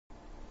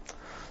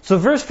So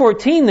verse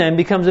 14 then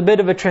becomes a bit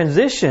of a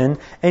transition,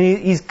 and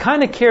he's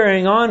kind of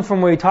carrying on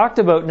from where he talked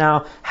about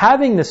now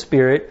having the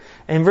Spirit.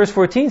 And verse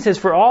 14 says,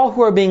 "For all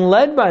who are being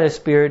led by the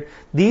Spirit,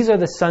 these are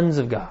the sons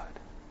of God."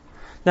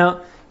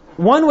 Now,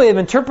 one way of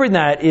interpreting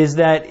that is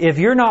that if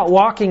you're not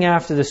walking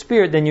after the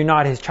Spirit, then you're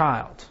not His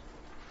child.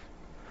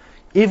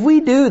 If we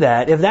do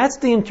that, if that's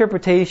the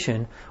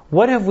interpretation,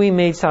 what have we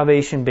made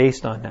salvation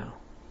based on now?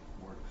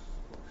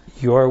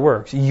 Your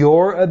works.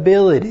 Your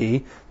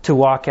ability to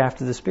walk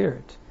after the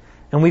Spirit.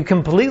 And we've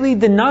completely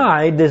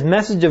denied this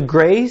message of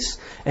grace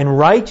and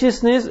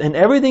righteousness and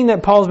everything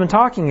that Paul's been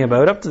talking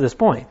about up to this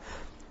point.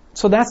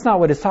 So that's not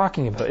what it's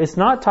talking about. It's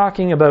not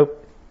talking about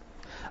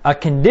a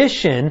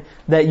condition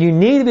that you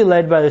need to be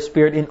led by the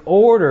Spirit in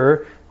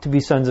order to be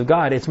sons of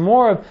God. It's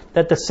more of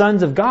that the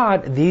sons of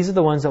God, these are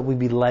the ones that will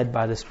be led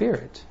by the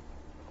Spirit.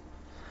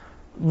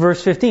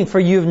 Verse 15, "For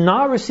you have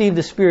not received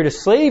the spirit of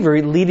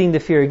slavery, leading to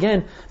fear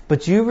again,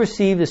 but you've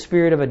received the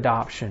spirit of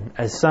adoption,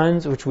 as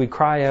sons, which we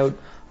cry out,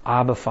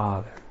 Abba,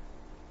 Father."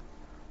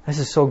 This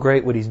is so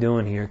great what he's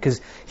doing here,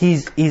 because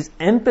he's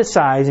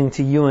emphasizing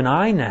to you and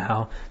I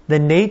now the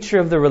nature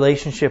of the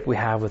relationship we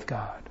have with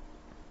God.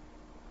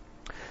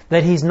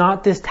 That He's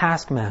not this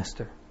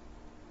taskmaster.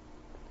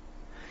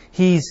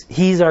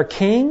 He's our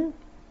King.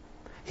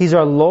 He's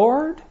our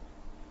Lord.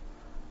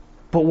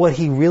 But what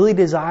He really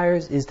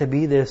desires is to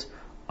be this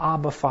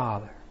Abba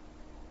Father.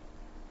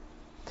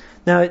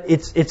 Now,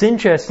 it's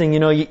interesting,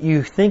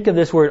 you think of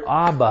this word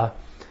Abba,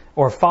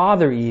 or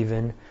Father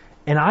even,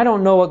 and I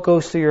don't know what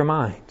goes through your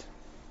mind.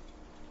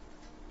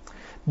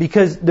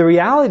 Because the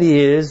reality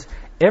is,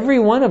 every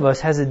one of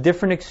us has a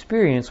different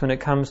experience when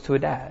it comes to a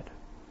dad.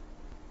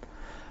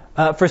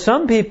 For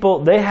some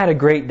people, they had a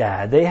great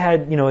dad. They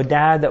had, a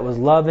dad that was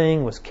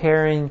loving, was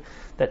caring,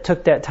 that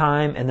took that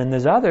time. And then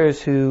there's others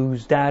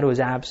whose dad was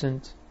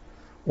absent,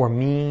 or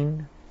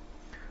mean,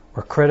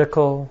 or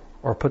critical,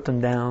 or put them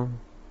down.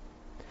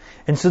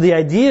 And so the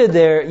idea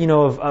there,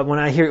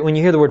 when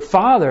you hear the word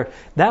father,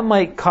 that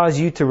might cause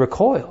you to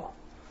recoil.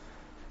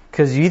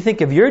 Because you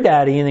think of your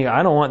daddy and you think,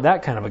 I don't want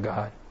that kind of a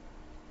God.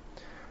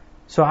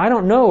 So I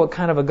don't know what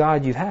kind of a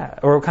God you have,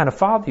 or what kind of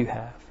father you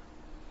have.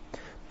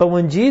 But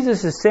when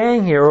Jesus is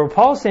saying here, or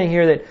Paul's saying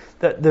here,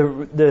 that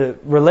the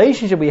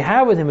relationship we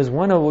have with Him is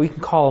one of what we can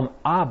call Him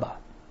Abba.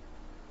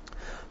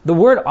 The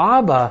word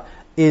Abba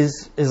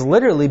is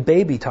literally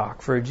baby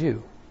talk for a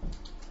Jew.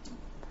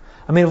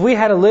 I mean, if we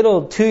had a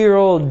little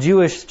 2-year-old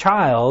Jewish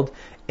child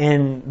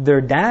and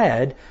their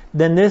dad,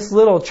 then this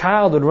little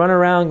child would run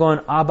around going,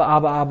 Abba,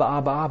 Abba, Abba,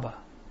 Abba, Abba.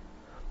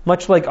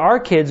 Much like our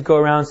kids go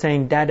around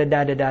saying, Dada,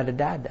 Dada, Dada,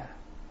 Dada.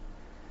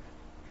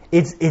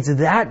 It's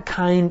that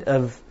kind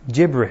of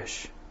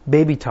gibberish,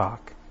 baby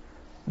talk,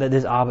 that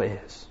this Abba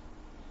is.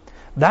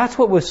 That's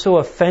what was so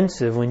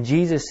offensive when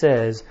Jesus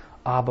says,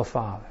 Abba,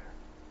 Father.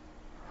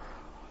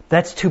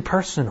 That's too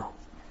personal.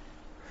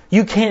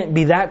 You can't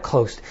be that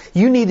close.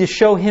 You need to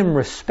show Him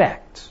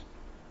respect.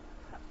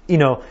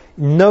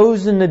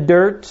 Nose in the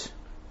dirt,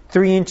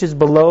 3 inches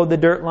below the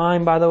dirt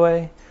line, by the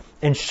way,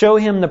 and show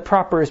Him the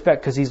proper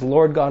respect because He's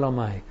Lord God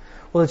Almighty.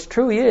 Well, it's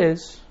true He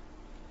is,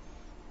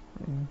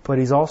 but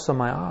He's also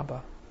my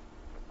Abba.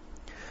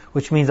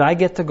 Which means I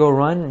get to go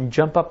run and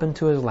jump up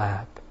into His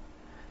lap,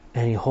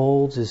 and He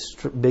holds His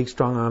big,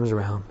 strong arms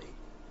around me.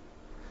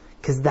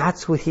 Because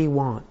that's what He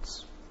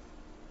wants.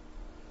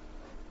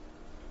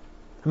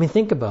 I mean,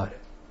 think about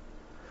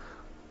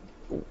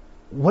it.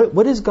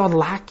 What is God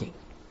lacking?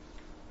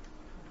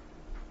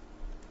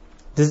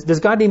 Does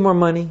God need more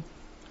money?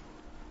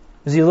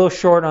 Is He a little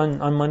short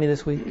on money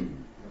this week?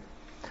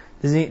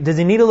 Does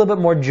he need a little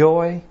bit more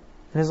joy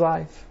in His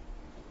life?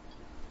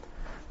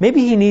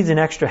 Maybe He needs an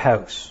extra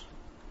house,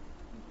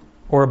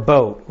 or a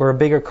boat, or a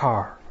bigger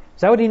car.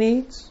 Is that what He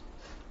needs?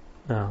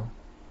 No.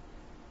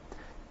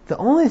 The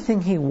only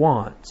thing He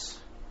wants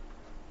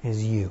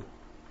is you.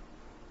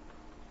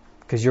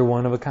 Because you're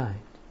one of a kind.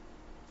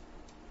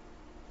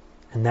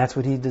 And that's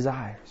what He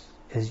desires,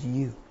 is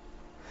you.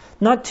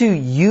 Not to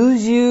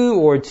use you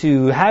or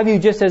to have you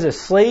just as a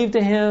slave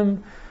to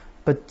Him,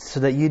 but so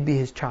that you'd be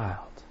His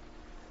child.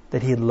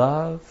 That He'd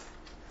love,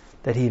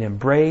 that He'd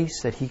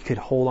embrace, that He could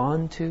hold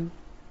on to. In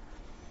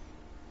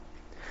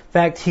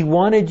fact, He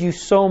wanted you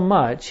so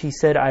much, He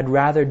said, I'd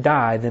rather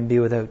die than be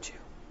without you.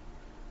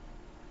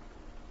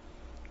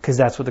 Because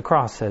that's what the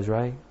cross says,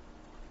 right?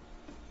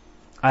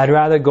 I'd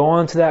rather go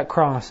onto that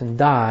cross and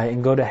die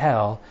and go to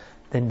hell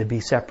than to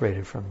be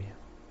separated from you.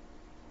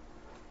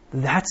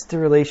 That's the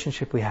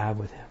relationship we have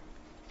with Him.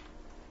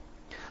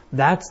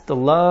 That's the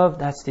love,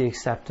 that's the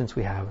acceptance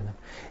we have with Him.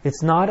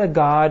 It's not a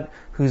God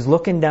who's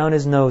looking down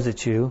His nose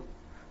at you,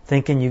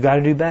 thinking you got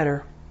to do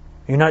better.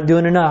 You're not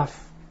doing enough.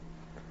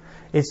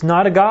 It's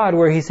not a God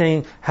where He's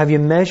saying, have you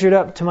measured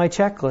up to my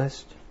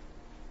checklist?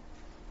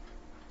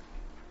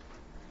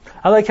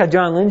 I like how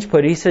John Lynch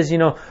put it. He says,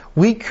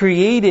 we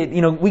created,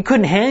 we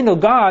couldn't handle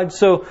God,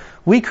 so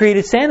we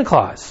created Santa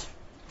Claus.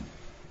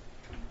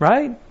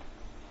 Right?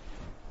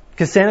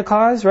 Because Santa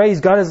Claus, right, he's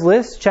got his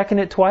list, checking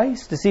it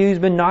twice to see who's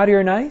been naughty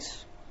or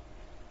nice.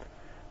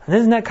 And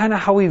isn't that kind of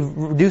how we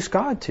reduce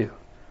God to?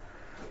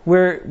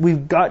 where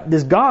we've got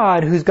this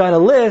God who's got a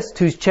list,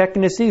 who's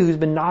checking to see who's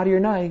been naughty or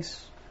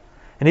nice.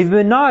 And if you've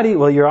been naughty,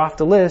 well, you're off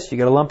the list. You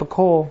got a lump of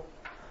coal.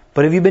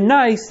 But if you've been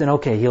nice, then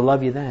okay, He'll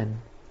love you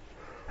then.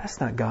 That's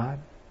not God.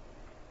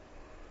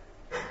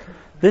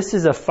 This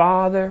is a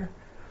Father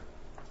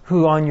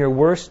who on your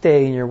worst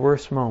day and your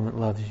worst moment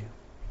loves you.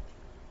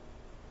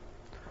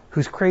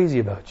 Who's crazy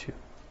about you.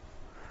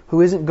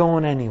 Who isn't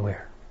going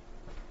anywhere.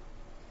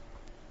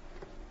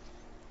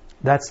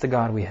 That's the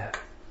God we have.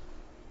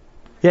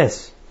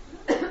 Yes?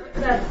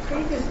 That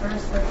previous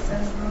verse that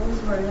says those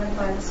who are led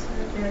by the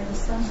Spirit, they are the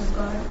sons of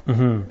God.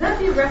 Mm-hmm. That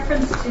be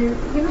reference to,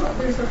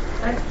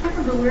 I can't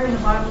remember where in the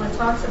Bible it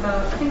talks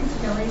about, I think it's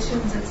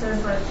Galatians, it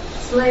says that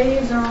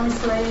slaves are only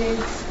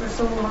slaves for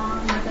so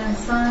long, but then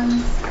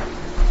sons,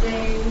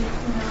 they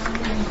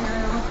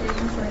inherit all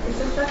things. Like,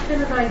 is it that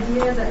kind of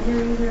idea that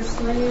you're either a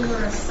slave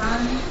or a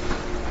son?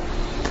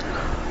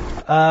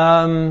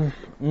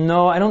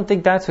 No, I don't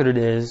think that's what it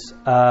is.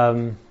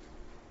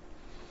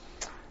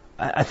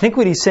 I think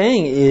what he's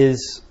saying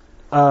is,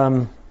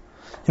 looking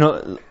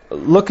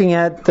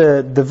at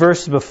the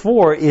verses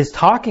before, is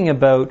talking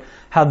about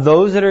how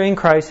those that are in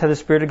Christ have the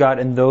Spirit of God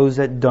and those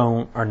that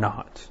don't are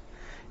not.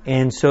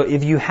 And so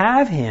if you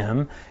have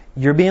Him,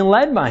 you're being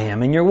led by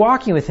Him and you're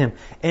walking with Him.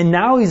 And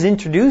now He's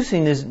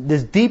introducing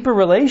this deeper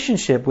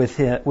relationship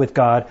with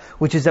God,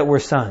 which is that we're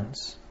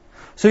sons.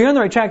 So you're on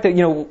the right track that,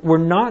 we're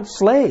not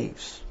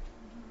slaves.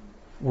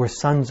 We're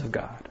sons of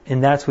God.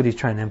 And that's what He's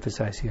trying to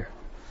emphasize here.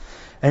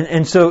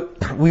 And so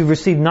we've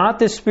received not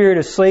the spirit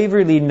of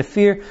slavery leading to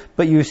fear,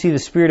 but you receive the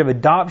spirit of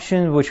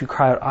adoption, which we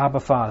cry out,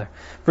 Abba, Father.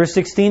 Verse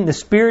 16, the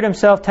Spirit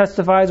Himself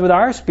testifies with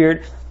our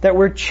spirit that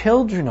we're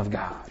children of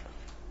God.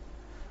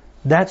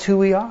 That's who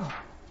we are.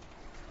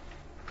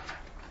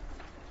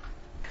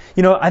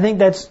 I think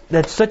that's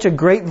such a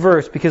great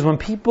verse, because when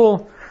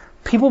people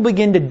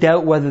begin to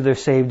doubt whether they're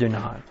saved or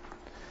not,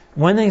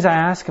 one of the things I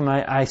ask them,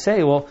 I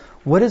say, well,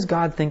 what does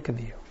God think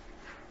of you?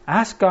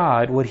 Ask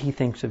God what He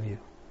thinks of you.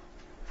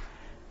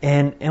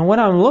 And what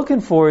I'm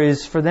looking for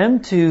is for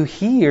them to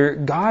hear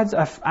God's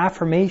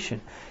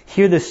affirmation.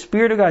 Hear the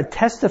Spirit of God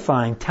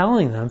testifying,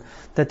 telling them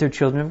that they're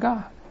children of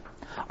God.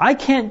 I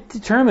can't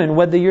determine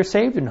whether you're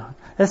saved or not.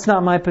 That's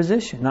not my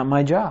position, not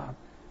my job.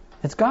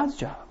 It's God's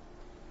job.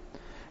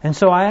 And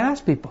so I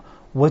ask people,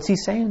 what's He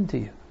saying to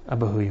you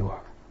about who you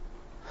are?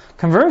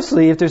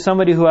 Conversely, if there's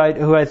somebody who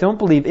I don't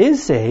believe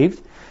is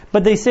saved,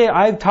 but they say,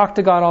 I've talked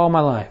to God all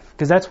my life,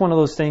 because that's one of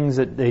those things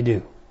that they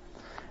do.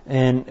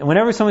 And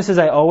whenever someone says,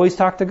 I always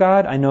talk to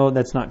God, I know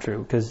that's not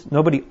true, because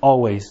nobody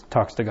always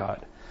talks to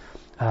God.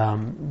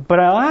 But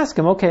I'll ask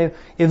them, okay,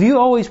 if you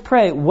always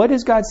pray, what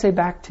does God say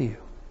back to you?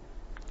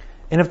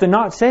 And if they're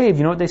not saved,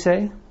 you know what they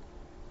say?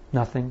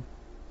 Nothing.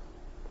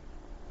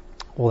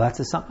 Well, that's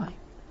a sign.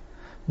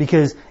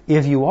 Because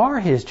if you are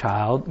His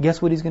child,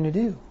 guess what He's going to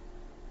do?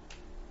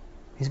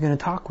 He's going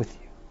to talk with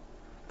you.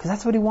 Because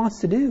that's what He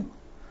wants to do.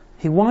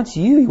 He wants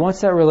you. He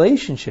wants that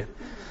relationship.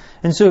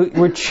 And so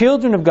we're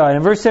children of God.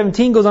 And verse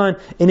 17 goes on,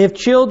 and if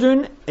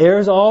children,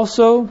 heirs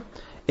also,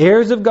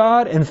 heirs of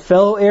God, and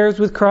fellow heirs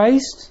with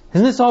Christ.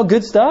 Isn't this all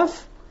good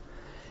stuff?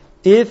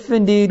 If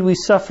indeed we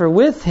suffer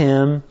with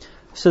Him,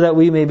 so that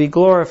we may be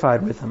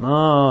glorified with Him.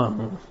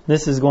 Oh,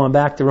 this is going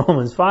back to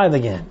Romans 5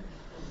 again.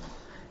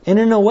 And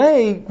in a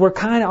way, we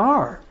kind of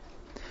are.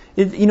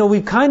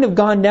 We've kind of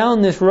gone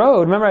down this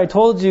road. Remember I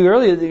told you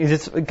earlier,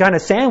 it's kind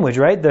of sandwich,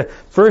 right? The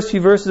first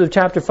few verses of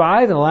chapter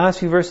 5 and the last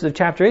few verses of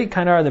chapter 8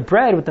 kind of are the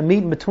bread with the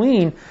meat in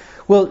between.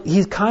 Well,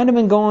 he's kind of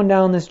been going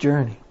down this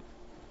journey.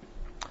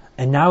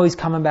 And now he's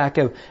coming back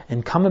out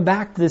and coming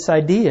back to this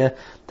idea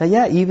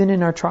that, even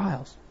in our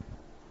trials,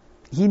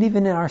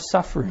 even in our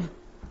suffering,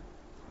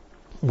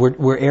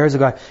 we're heirs of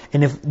God.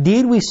 And if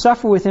indeed we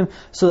suffer with Him,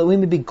 so that we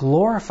may be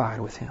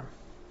glorified with Him.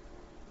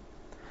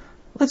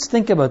 Let's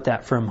think about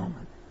that for a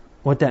moment.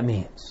 What that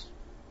means.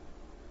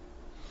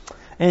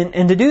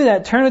 And to do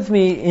that, turn with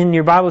me in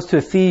your Bibles to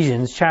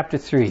Ephesians chapter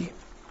 3.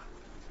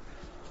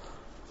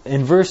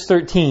 In verse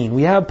 13,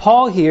 we have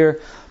Paul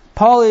here.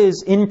 Paul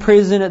is in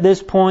prison at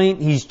this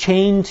point. He's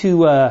chained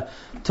to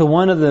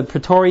one of the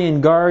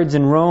Praetorian guards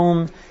in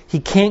Rome. He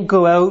can't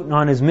go out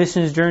on his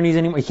missions journeys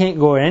anymore. He can't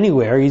go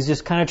anywhere. He's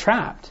just kind of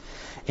trapped.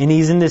 And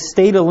he's in this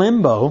state of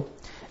limbo.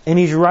 And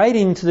he's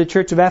writing to the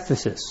church of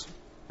Ephesus.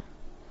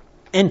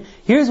 And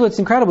here's what's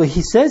incredible.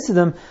 He says to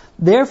them,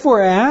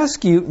 therefore I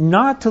ask you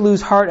not to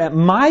lose heart at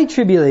my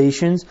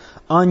tribulations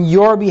on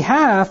your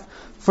behalf,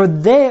 for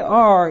they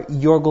are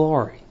your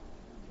glory.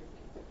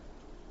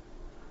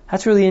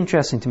 That's really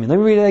interesting to me. Let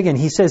me read it again.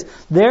 He says,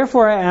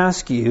 therefore I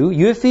ask you,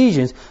 you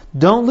Ephesians,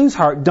 don't lose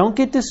heart, don't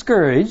get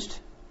discouraged,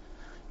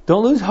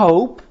 don't lose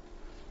hope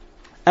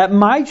at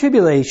my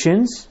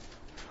tribulations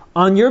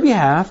on your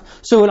behalf.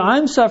 So when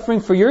I'm suffering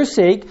for your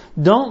sake,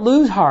 don't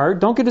lose heart,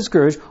 don't get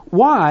discouraged.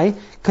 Why?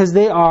 Because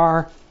they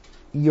are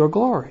your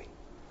glory.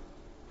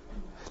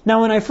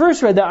 Now when I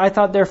first read that, I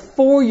thought they're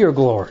for your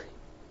glory.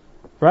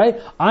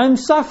 Right? I'm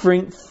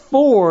suffering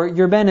for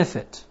your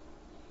benefit.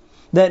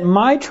 that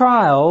my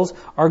trials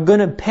are going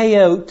to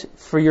pay out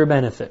for your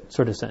benefit,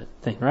 sort of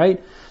thing,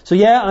 right? So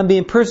yeah, I'm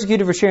being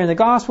persecuted for sharing the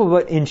gospel,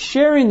 but in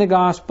sharing the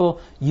gospel,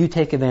 you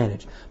take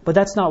advantage. But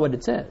that's not what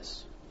it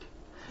says.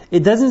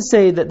 It doesn't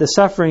say that the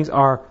sufferings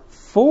are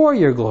for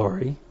your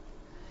glory.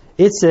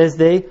 It says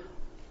they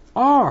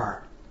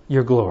are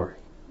your glory.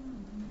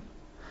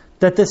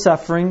 That the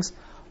sufferings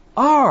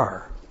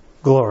are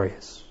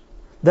glorious.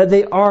 That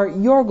they are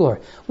your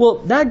glory. Well,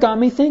 that got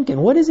me thinking,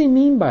 what does he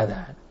mean by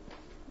that?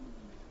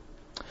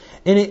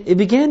 And it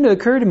began to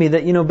occur to me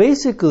that,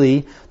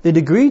 basically, the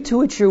degree to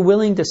which you're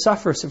willing to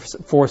suffer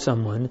for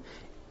someone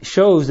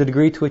shows the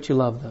degree to which you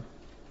love them.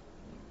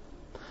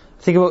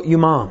 Think about you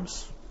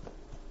moms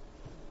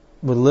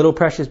with little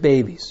precious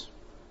babies.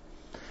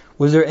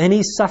 Was there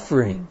any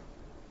suffering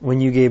when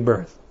you gave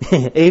birth?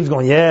 Abe's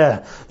going,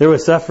 yeah, there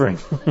was suffering.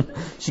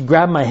 She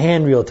grabbed my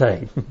hand real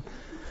tight.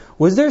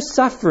 Was there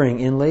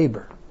suffering in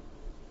labor?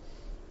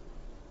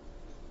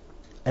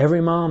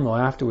 Every mom, though,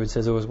 afterwards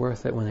says it was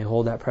worth it when they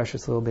hold that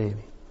precious little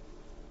baby.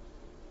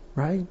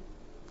 Right?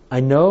 I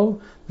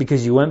know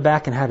because you went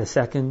back and had a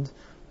second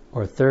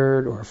or a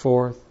third or a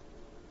fourth.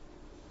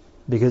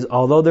 Because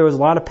although there was a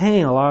lot of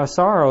pain, a lot of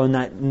sorrow in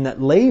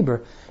that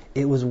labor,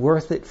 it was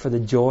worth it for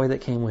the joy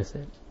that came with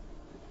it.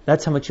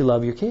 That's how much you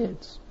love your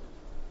kids.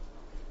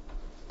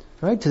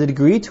 Right? To the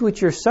degree to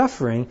which you're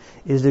suffering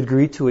is the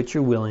degree to which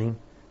you're willing,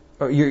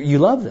 or you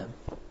love them.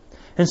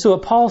 And so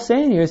what Paul's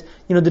saying here is,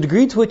 the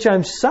degree to which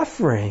I'm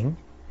suffering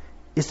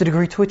is the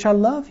degree to which I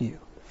love you.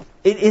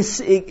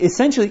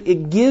 Essentially,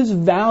 it gives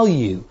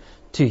value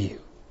to you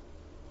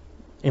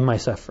in my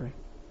suffering.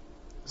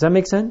 Does that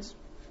make sense?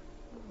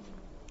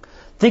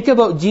 Think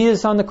about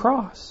Jesus on the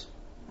cross.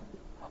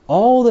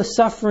 All the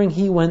suffering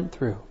he went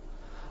through.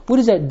 What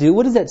does that do?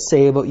 What does that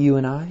say about you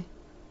and I?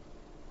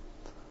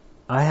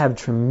 I have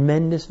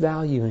tremendous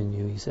value in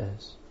you, he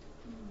says.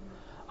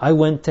 I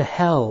went to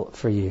hell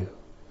for you.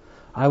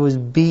 I was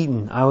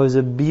beaten. I was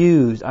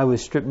abused. I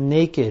was stripped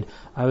naked.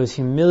 I was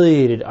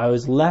humiliated. I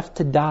was left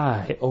to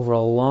die over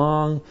a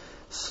long,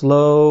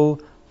 slow,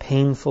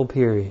 painful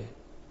period.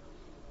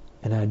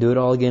 And I'd do it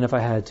all again if I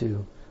had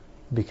to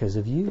because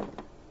of you.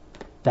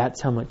 That's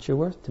how much you're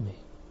worth to me.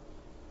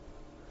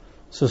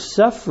 So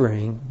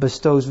suffering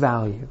bestows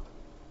value.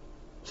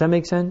 Does that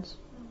make sense?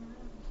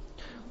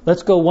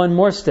 Let's go one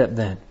more step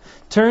then.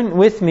 Turn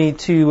with me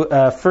to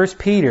 1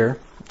 Peter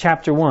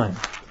chapter 1.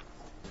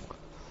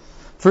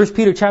 1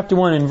 Peter chapter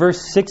 1 and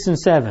verse 6 and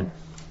 7.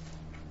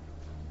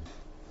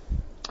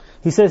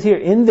 He says here,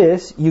 in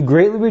this you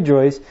greatly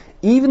rejoice,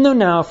 even though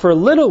now for a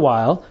little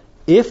while,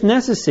 if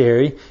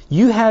necessary,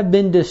 you have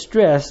been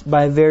distressed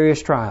by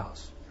various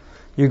trials.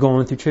 You're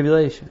going through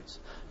tribulations.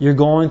 You're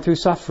going through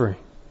suffering.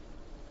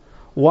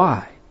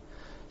 Why?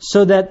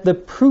 So that the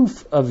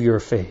proof of your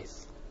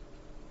faith,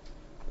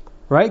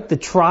 right? The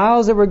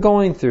trials that we're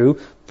going through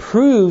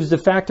proves the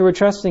fact that we're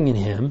trusting in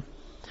Him,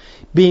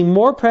 being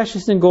more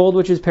precious than gold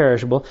which is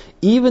perishable,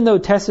 even though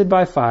tested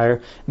by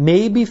fire,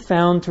 may be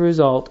found to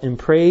result in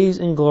praise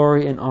and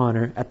glory and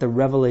honor at the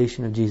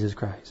revelation of Jesus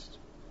Christ.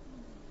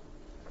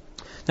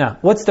 Now,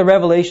 what's the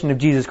revelation of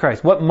Jesus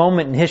Christ? What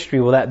moment in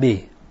history will that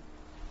be?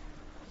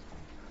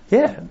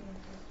 Yeah,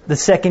 the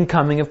second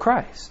coming of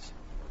Christ.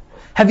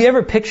 Have you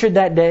ever pictured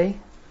that day?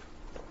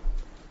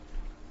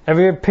 Have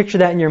you ever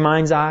pictured that in your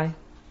mind's eye?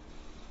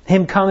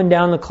 Him coming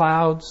down the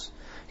clouds.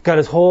 Got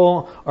his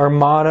whole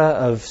armada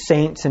of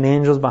saints and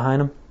angels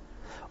behind him.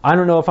 I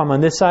don't know if I'm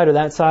on this side or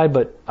that side,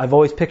 but I've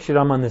always pictured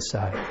I'm on this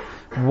side.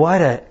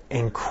 What an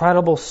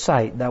incredible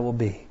sight that will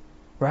be.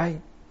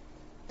 Right?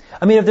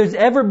 I mean, if there's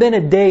ever been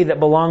a day that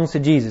belongs to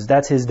Jesus,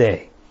 that's His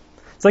day.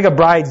 It's like a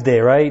bride's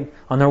day, right?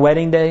 On their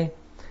wedding day.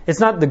 It's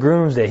not the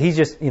groom's day. He's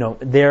just,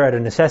 there at a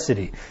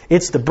necessity.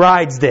 It's the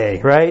bride's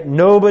day, right?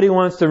 Nobody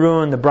wants to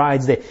ruin the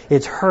bride's day.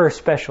 It's her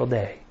special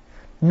day.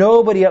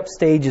 Nobody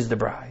upstages the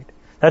bride.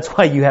 That's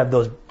why you have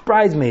those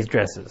bridesmaids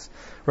dresses,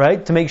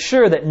 right? To make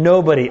sure that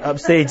nobody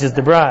upstages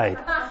the bride,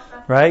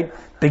 right?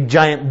 Big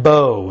giant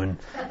bow and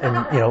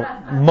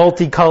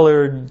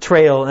multicolored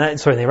trail and that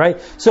sort of thing, right?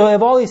 So I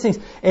have all these things,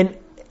 and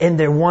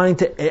they're wanting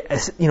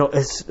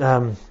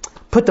to,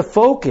 put the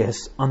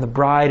focus on the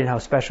bride and how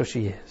special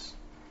she is.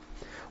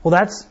 Well,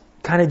 that's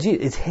kind of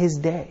Jesus. It's His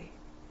day.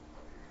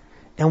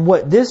 And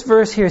what this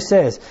verse here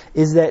says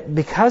is that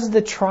because of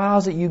the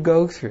trials that you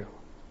go through,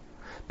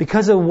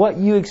 because of what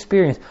you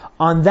experience,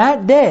 on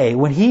that day,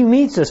 when He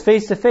meets us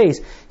face to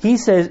face, He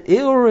says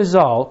it will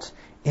result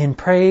in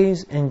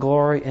praise and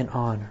glory and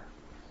honor.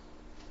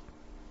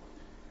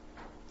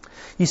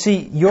 You see,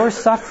 your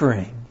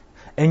suffering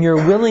and your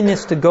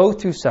willingness to go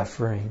through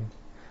suffering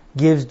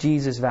gives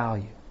Jesus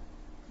value.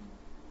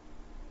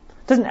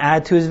 It doesn't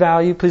add to His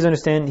value. Please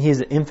understand, He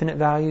has an infinite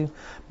value.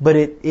 But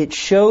it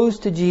shows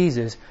to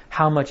Jesus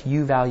how much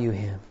you value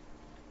Him.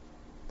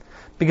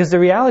 Because the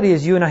reality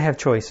is you and I have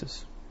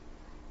choices.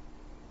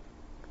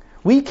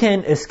 We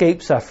can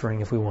escape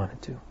suffering if we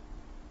wanted to.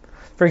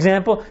 For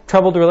example,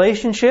 troubled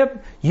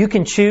relationship, you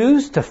can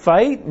choose to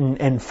fight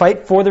and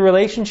fight for the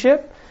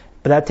relationship,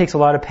 but that takes a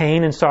lot of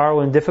pain and sorrow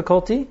and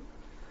difficulty.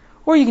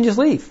 Or you can just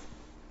leave.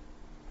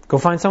 Go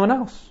find someone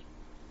else.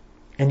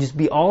 And just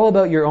be all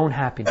about your own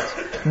happiness.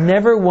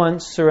 Never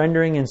once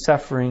surrendering and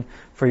suffering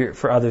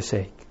for others'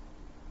 sake.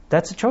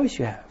 That's a choice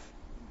you have.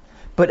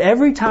 But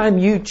every time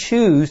you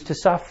choose to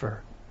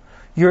suffer,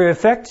 you're in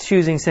effect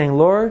choosing saying,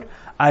 Lord,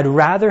 I'd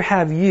rather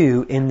have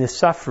you in this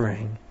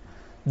suffering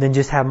than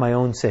just have my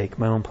own sake,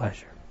 my own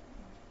pleasure.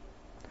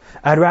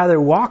 I'd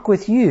rather walk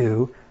with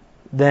you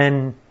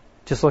than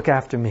just look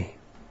after me.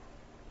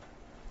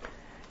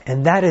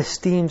 And that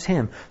esteems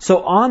Him.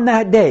 So on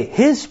that day,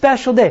 His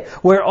special day,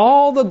 where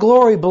all the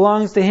glory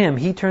belongs to Him,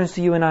 He turns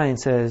to you and I and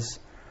says,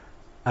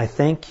 I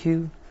thank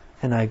you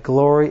and I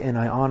glory and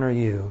I honor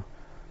you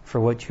for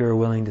what you're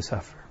willing to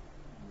suffer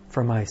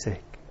for my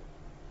sake.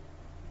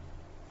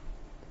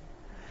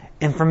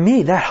 And for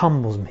me, that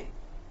humbles me.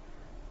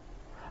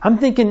 I'm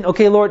thinking,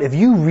 okay, Lord, if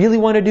you really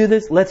want to do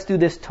this, let's do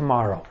this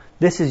tomorrow.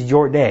 This is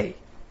your day.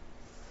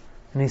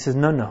 And He says,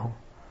 no.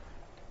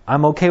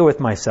 I'm okay with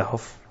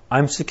myself.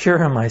 I'm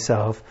secure in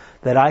myself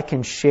that I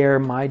can share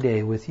my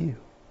day with you.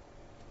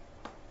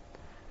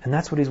 And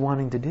that's what He's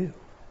wanting to do.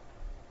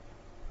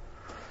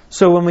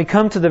 So when we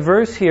come to the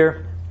verse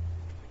here,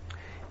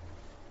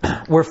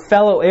 we're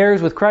fellow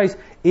heirs with Christ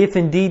if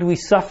indeed we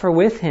suffer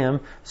with Him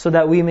so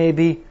that we may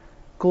be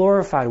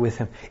glorified with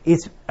Him.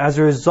 It's as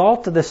a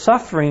result of the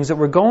sufferings that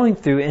we're going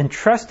through and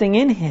trusting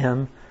in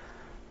Him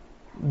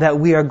that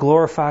we are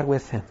glorified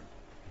with Him.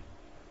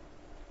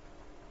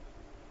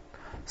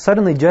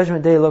 Suddenly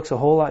Judgment Day looks a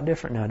whole lot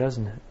different now,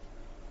 doesn't it?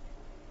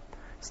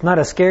 It's not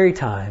a scary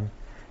time.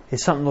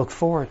 It's something to look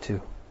forward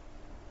to.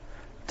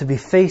 To be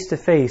face to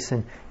face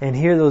and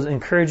hear those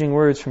encouraging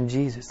words from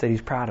Jesus that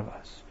He's proud of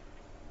us.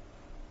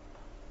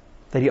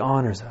 That He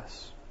honors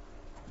us.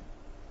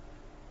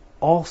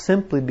 All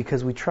simply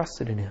because we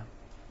trusted in Him.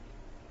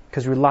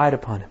 Because we relied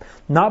upon Him.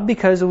 Not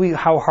because of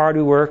how hard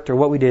we worked or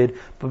what we did,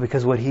 but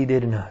because of what He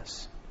did in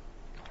us.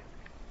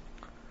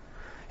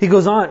 He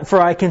goes on,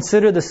 for I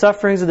consider the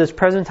sufferings of this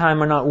present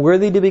time are not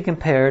worthy to be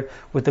compared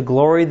with the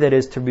glory that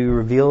is to be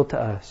revealed to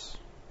us.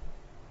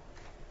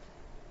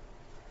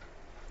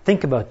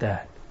 Think about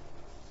that.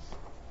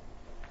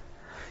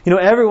 You know,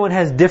 everyone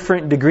has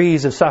different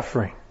degrees of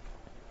suffering.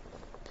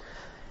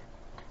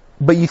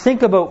 But you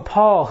think about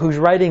Paul, who's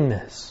writing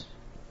this.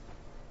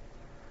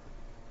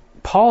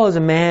 Paul is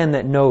a man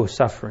that knows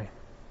suffering.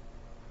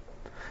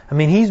 I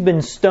mean, he's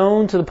been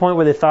stoned to the point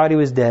where they thought he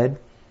was dead.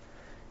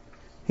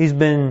 He's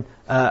been,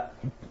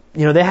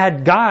 they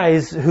had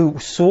guys who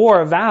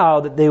swore a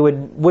vow that they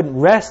wouldn't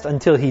rest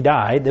until he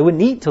died. They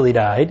wouldn't eat till he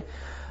died.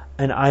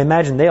 And I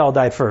imagine they all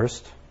died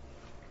first.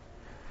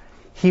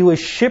 He was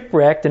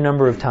shipwrecked a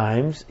number of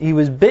times. He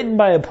was bitten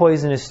by a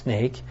poisonous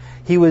snake.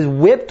 He was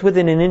whipped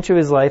within an inch of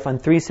his life on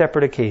 3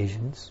 separate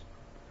occasions.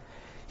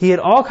 He had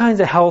all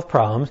kinds of health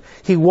problems.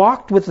 He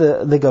walked with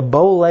like a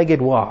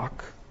bow-legged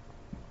walk.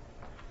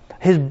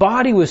 His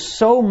body was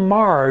so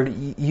marred,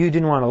 you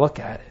didn't want to look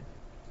at it.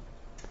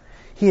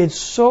 He had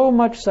so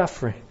much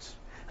sufferings.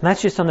 And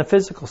that's just on the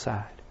physical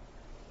side.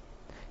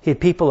 He had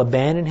people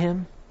abandon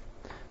him.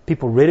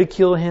 People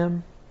ridicule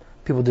him.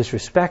 People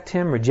disrespect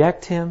him,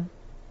 reject him.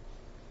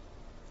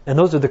 And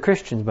those are the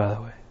Christians, by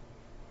the way.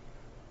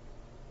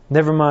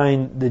 Never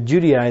mind the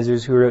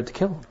Judaizers who were out to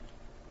kill him.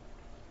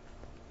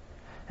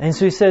 And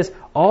so he says,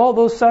 all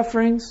those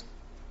sufferings,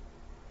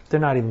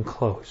 they're not even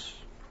close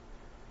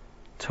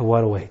to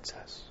what awaits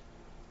us.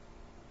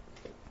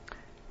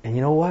 And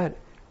you know what?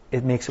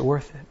 It makes it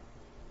worth it.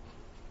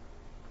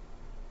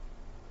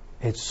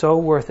 It's so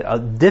worth it. As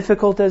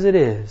difficult as it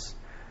is,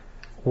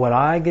 what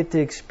I get to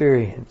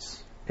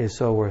experience is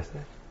so worth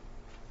it.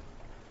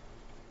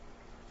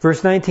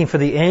 Verse 19, for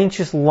the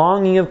anxious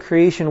longing of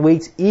creation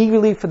waits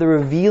eagerly for the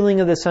revealing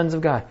of the sons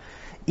of God.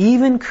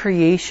 Even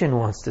creation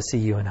wants to see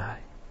you and I.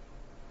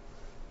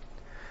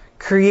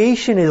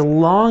 Creation is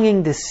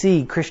longing to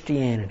see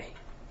Christianity.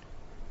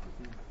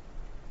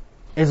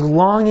 It's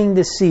longing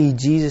to see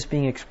Jesus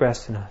being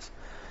expressed in us.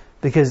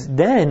 Because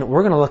then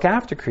we're going to look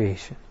after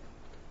creation.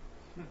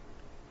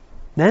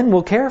 Then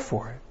we'll care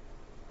for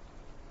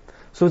it.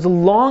 So it's a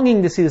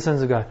longing to see the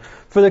sons of God.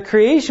 For the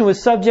creation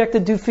was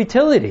subjected to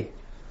futility.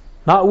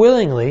 Not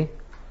willingly,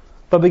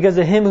 but because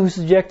of Him who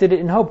subjected it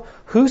in hope.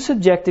 Who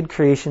subjected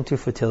creation to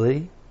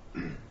futility?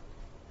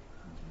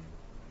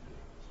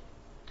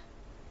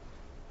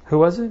 Who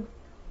was it?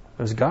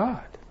 It was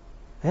God.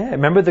 Yeah,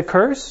 remember the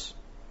curse?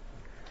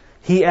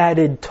 He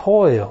added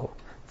toil,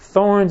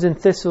 thorns and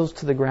thistles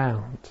to the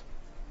ground.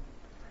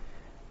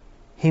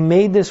 He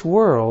made this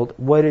world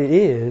what it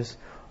is,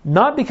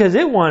 not because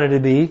it wanted to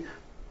be,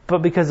 but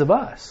because of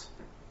us.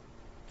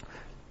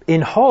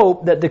 In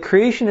hope that the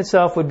creation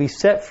itself would be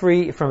set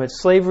free from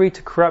its slavery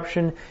to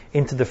corruption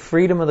into the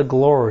freedom of the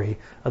glory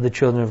of the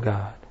children of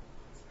God.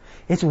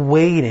 It's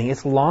waiting,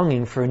 it's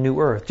longing for a new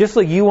earth. Just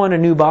like you want a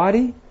new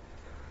body,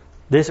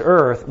 this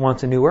earth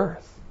wants a new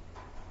earth.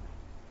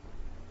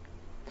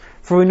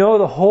 For we know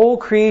the whole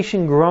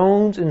creation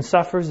groans and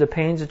suffers the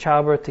pains of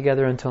childbirth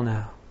together until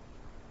now.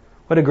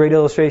 What a great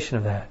illustration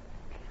of that.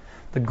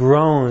 The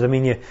groans. I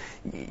mean,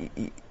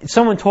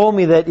 someone told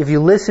me that if you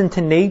listen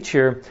to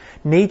nature,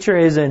 nature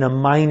is in a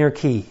minor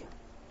key.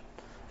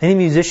 Any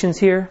musicians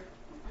here?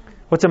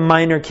 What's a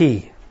minor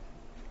key?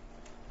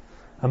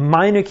 A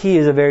minor key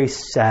is a very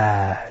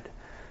sad,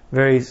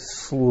 very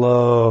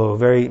slow,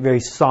 very, very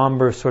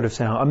somber sort of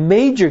sound. A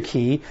major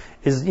key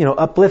is,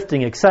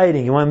 uplifting,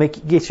 exciting. You want to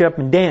get you up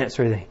and dance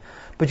or anything.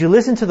 But you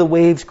listen to the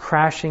waves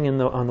crashing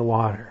on the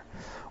water,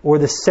 or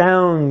the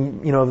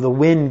sound, of the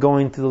wind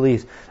going through the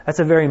leaves. That's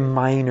a very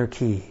minor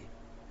key.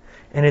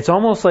 And it's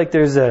almost like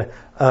there's a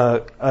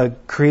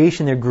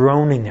creation there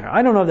groaning there.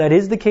 I don't know if that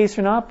is the case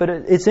or not, but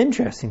it's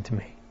interesting to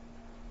me.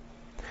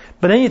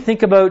 But then you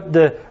think about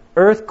the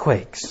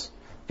earthquakes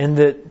and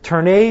the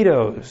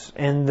tornadoes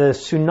and the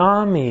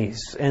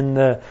tsunamis and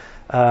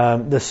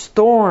the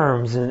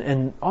storms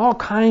and all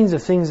kinds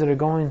of things that are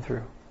going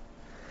through.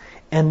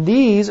 And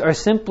these are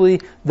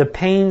simply the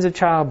pains of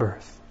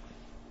childbirth.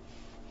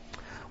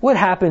 What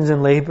happens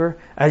in labor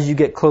as you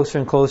get closer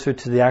and closer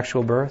to the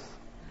actual birth?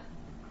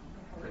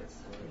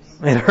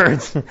 It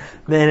hurts.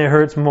 Then it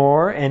hurts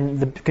more, and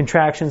the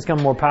contractions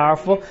become more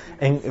powerful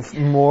and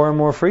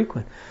more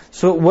frequent.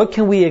 So what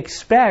can we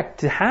expect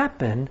to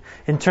happen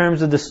in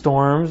terms of the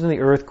storms and the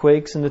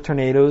earthquakes and the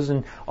tornadoes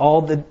and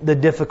all the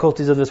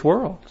difficulties of this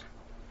world?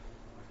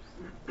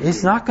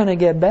 It's not going to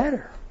get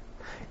better.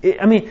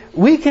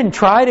 We can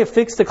try to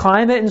fix the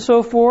climate and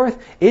so forth.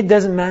 It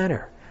doesn't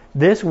matter.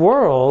 This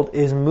world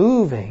is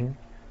moving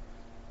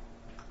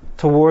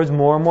towards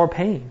more and more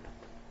pain.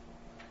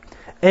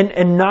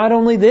 And not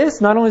only is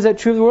that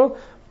true of the world,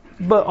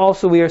 but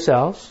also we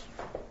ourselves.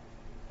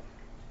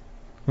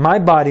 My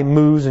body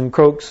moves and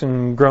croaks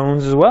and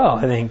groans as well,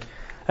 I think,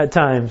 at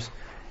times.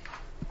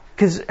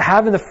 Because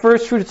having the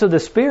first fruits of the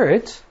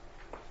Spirit,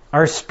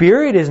 our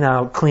spirit is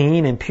now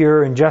clean and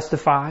pure and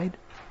justified.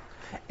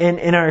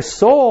 And our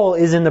soul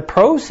is in the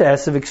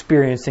process of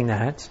experiencing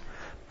that,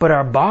 but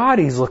our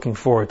body's looking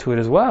forward to it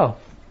as well.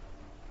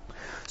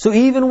 So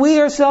even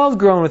we ourselves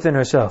groan within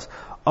ourselves,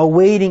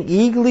 awaiting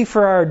eagerly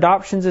for our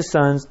adoptions as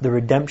sons, the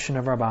redemption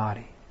of our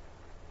body.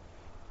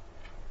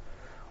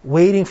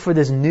 Waiting for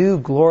this new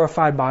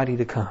glorified body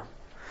to come.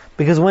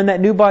 Because when that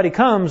new body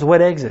comes,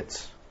 what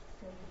exits?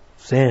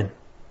 Sin.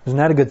 Isn't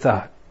that a good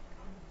thought?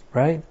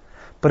 Right?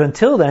 But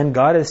until then,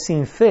 God has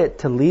seen fit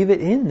to leave it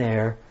in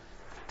there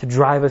to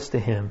drive us to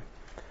Him,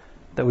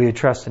 that we would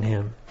trust in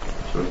Him.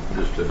 So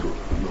just to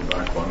go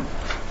back one.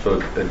 So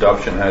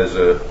adoption has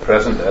a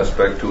present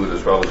aspect to it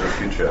as well as a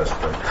future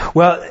aspect.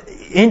 Well,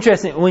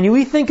 interesting. When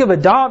we think of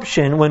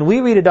adoption, when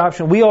we read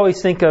adoption, we always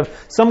think of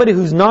somebody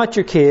who's not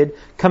your kid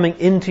coming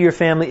into your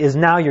family is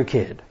now your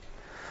kid.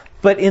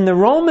 But in the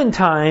Roman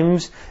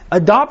times,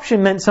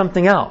 adoption meant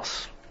something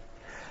else.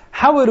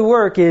 How it would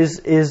work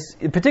is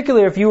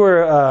particularly if you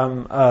were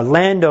a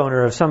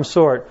landowner of some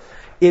sort,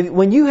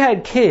 when you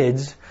had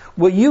kids,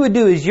 what you would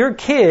do is your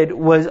kid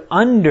was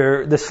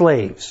under the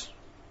slaves.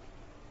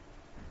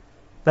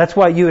 That's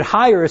why you would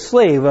hire a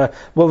slave, what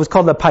was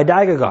called a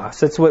paidagogos.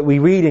 That's what we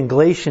read in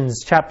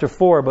Galatians chapter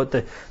 4 about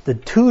the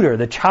tutor,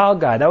 the child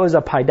guide. That was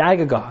a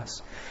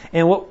paidagogos.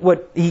 And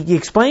what he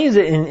explains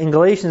it in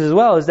Galatians as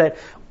well is that,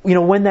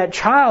 when that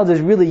child is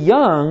really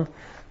young,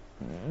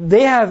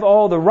 they have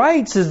all the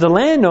rights as the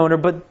landowner,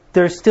 but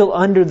they're still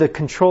under the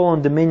control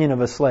and dominion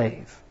of a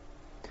slave.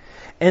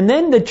 And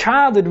then the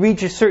child would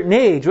reach a certain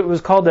age, what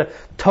was called the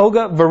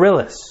toga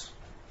virilis.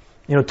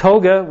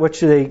 Toga,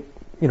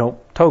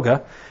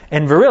 toga.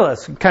 And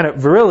virilis, kind of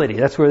virility,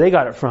 that's where they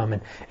got it from.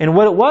 And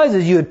what it was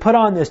is you would put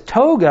on this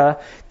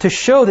toga to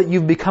show that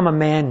you've become a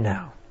man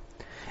now.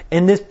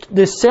 And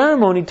this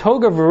ceremony,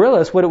 toga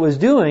virilis, what it was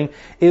doing,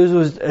 it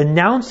was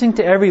announcing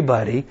to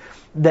everybody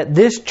that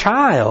this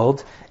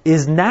child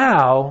is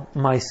now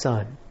my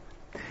son.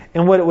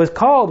 And what it was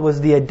called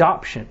was the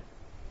adoption.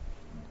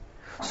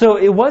 So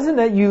it wasn't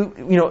that you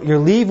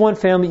leave one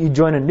family, you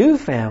join a new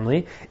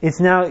family. It's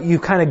now you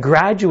kind of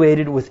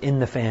graduated within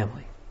the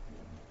family.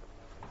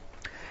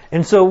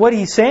 And so what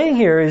he's saying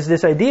here is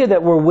this idea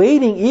that we're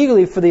waiting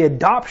eagerly for the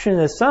adoption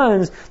as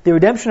sons, the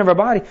redemption of our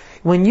body.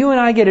 When you and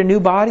I get a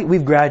new body,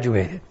 we've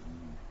graduated.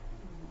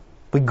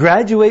 We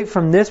graduate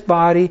from this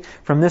body,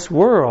 from this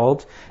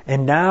world,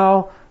 and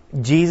now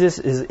Jesus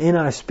is in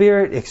our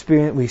spirit.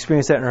 We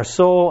experience that in our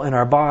soul and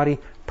our body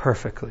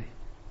perfectly.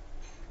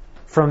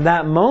 From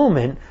that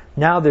moment,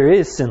 now there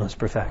is sinless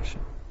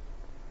perfection.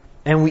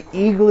 And we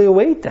eagerly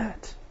await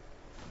that.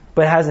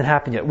 But it hasn't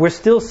happened yet. We're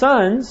still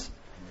sons,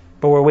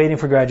 but we're waiting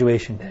for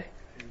graduation day.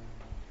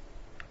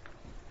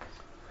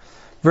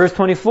 Verse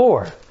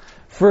 24.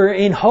 For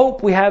in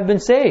hope we have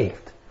been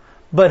saved.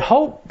 But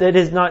hope that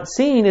is not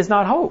seen is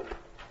not hope.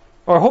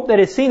 Or hope that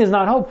is seen is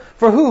not hope.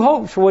 For who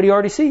hopes for what he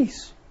already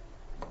sees?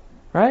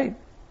 Right?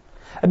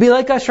 It'd be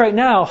like us right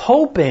now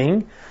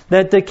hoping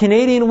that the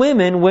Canadian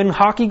women win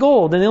hockey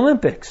gold in the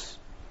Olympics.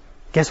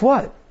 Guess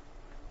what?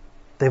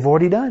 They've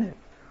already done it.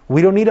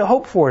 We don't need to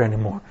hope for it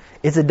anymore.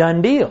 It's a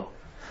done deal.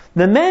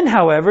 The men,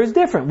 however, is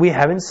different. We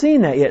haven't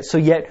seen that yet. So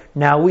yet,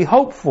 now we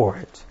hope for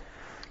it.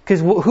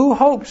 Because who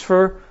hopes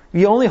for...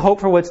 You only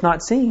hope for what's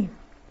not seen.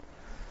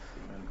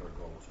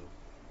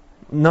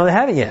 No, they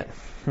haven't yet.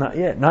 Not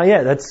yet. Not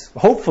yet. That's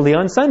hopefully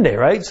on Sunday,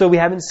 right? So we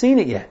haven't seen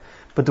it yet.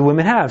 but the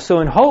women have. So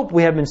in hope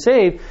we have been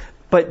saved,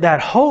 but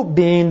that hope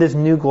being this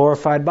new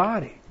glorified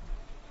body.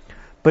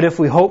 But if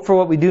we hope for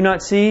what we do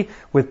not see,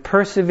 with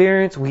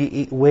perseverance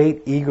we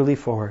wait eagerly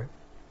for it.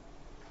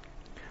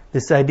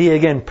 This idea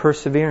again,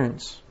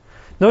 perseverance.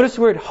 Notice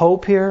the word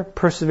hope here,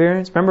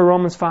 perseverance. Remember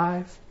Romans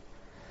 5?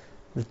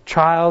 The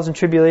trials and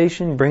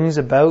tribulation brings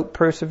about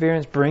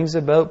perseverance, brings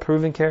about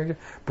proven character,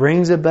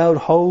 brings about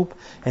hope,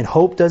 and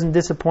hope doesn't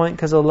disappoint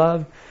because of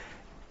love.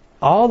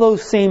 All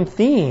those same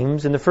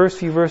themes in the first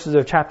few verses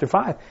of chapter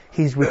 5,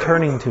 he's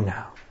returning to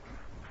now.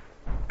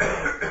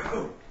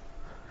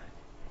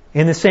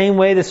 In the same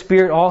way, the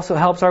Spirit also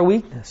helps our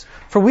weakness.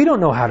 For we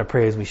don't know how to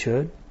pray as we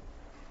should.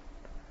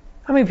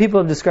 How many people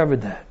have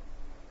discovered that?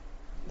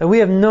 That we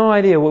have no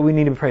idea what we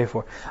need to pray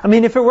for. I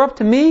mean, if it were up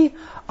to me,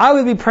 I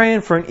would be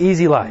praying for an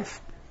easy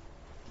life.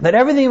 That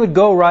everything would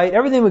go right,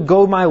 everything would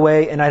go my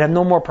way, and I'd have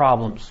no more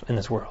problems in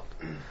this world.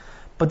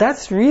 But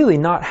that's really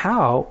not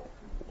how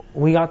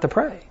we ought to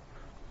pray.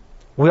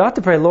 We ought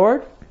to pray,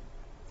 Lord,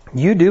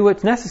 you do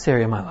what's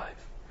necessary in my life.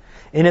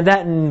 And if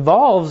that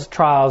involves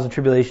trials and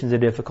tribulations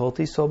and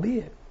difficulties, so be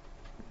it.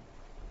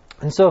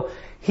 And so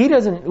he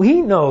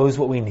knows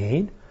what we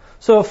need.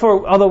 So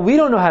although we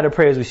don't know how to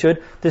pray as we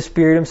should, the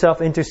Spirit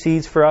Himself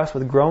intercedes for us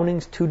with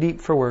groanings too deep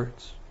for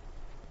words.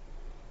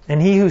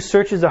 And He who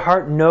searches the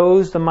heart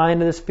knows the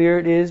mind of the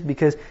Spirit is,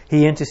 because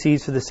He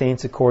intercedes for the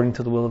saints according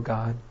to the will of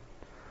God.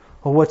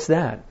 Well, what's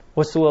that?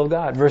 What's the will of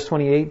God? Verse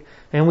 28,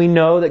 and we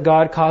know that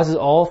God causes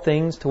all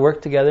things to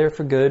work together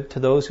for good to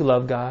those who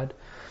love God,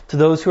 to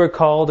those who are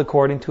called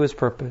according to His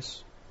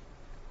purpose.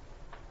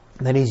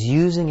 And that He's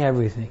using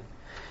everything.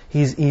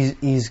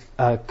 He's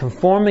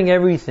conforming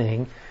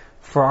everything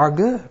for our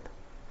good.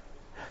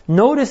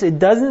 Notice it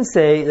doesn't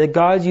say that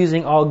God's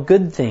using all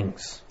good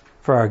things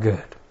for our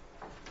good.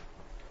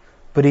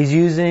 But He's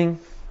using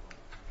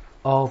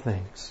all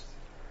things.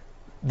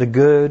 The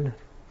good,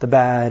 the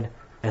bad,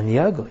 and the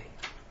ugly.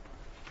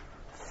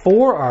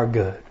 For our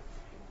good.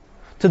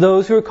 To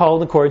those who are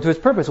called according to His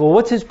purpose. Well,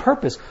 what's His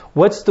purpose?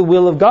 What's the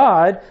will of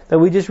God that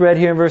we just read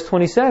here in verse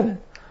 27?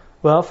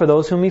 Well, for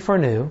those whom He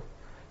foreknew,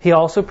 He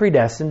also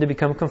predestined to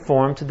become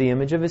conformed to the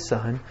image of His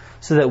Son,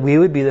 so that we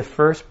would be the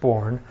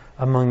firstborn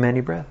among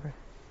many brethren.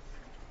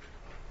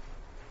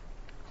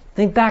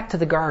 Think back to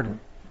the garden.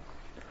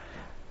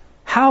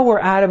 How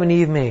were Adam and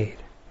Eve made?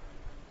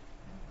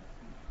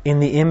 In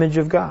the image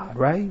of God,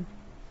 right?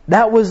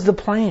 That was the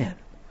plan.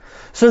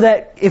 So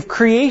that if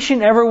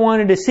creation ever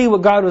wanted to see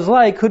what God was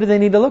like, who do they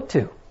need to look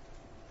to?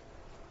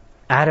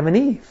 Adam and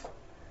Eve.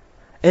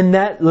 And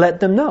that let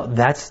them know,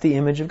 that's the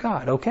image of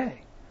God.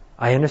 Okay,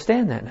 I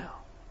understand that now.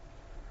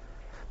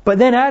 But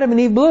then Adam and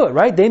Eve blew it,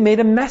 right? They made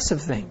a mess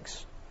of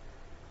things.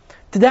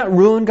 Did that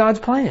ruin God's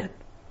plan?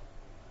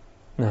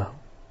 No.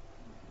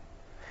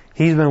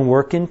 He's been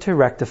working to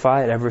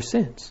rectify it ever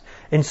since.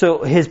 And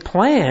so His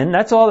plan,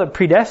 that's all that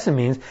predestined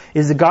means,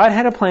 is that God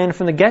had a plan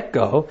from the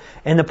get-go,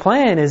 and the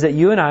plan is that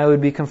you and I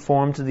would be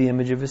conformed to the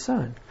image of His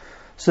Son.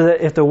 So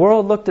that if the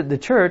world looked at the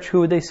church,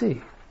 who would they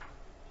see?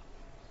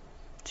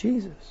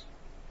 Jesus.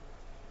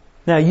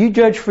 Now you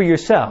judge for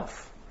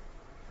yourself.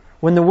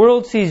 When the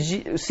world sees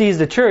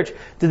the church,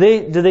 do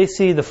they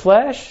see the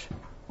flesh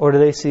or do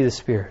they see the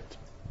Spirit?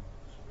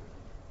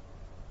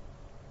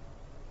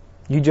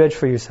 You judge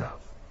for yourself.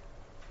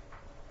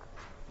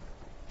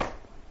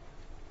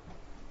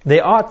 They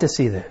ought to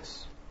see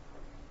this,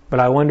 but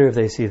I wonder if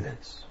they see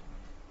this.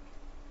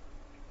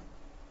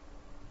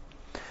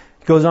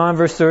 It goes on,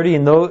 verse 30,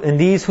 and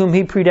these whom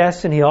He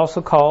predestined, He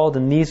also called,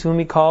 and these whom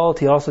He called,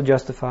 He also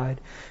justified,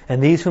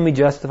 and these whom He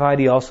justified,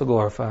 He also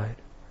glorified.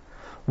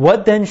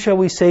 What then shall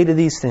we say to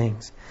these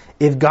things?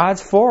 If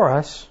God's for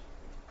us,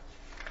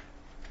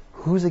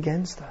 who's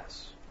against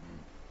us?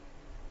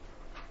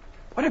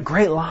 What a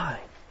great line.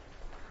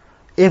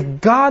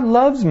 If God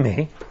loves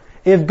me,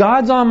 if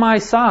God's on my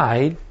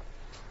side,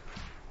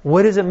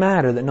 what does it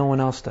matter that no one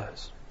else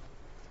does?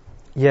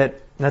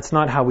 Yet, that's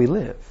not how we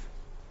live.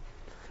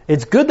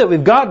 It's good that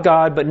we've got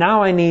God, but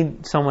now I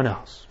need someone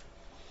else.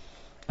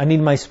 I need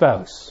my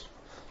spouse.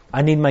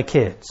 I need my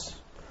kids.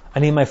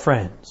 I need my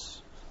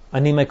friends.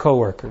 I need my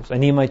coworkers. I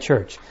need my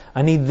church.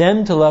 I need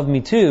them to love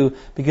me too,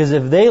 because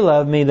if they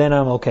love me, then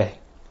I'm okay.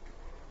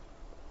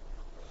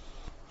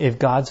 If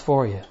God's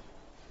for you,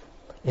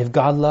 if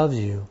God loves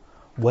you,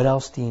 what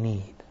else do you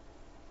need?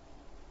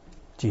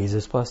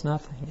 Jesus plus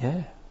nothing,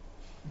 yeah.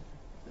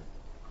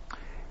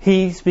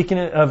 He, speaking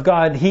of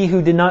God, He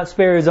who did not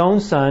spare His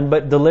own Son,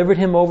 but delivered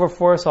Him over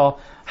for us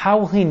all, how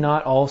will He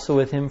not also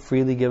with Him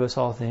freely give us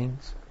all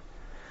things?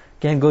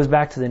 Again, it goes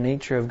back to the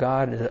nature of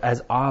God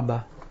as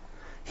Abba.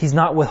 He's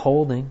not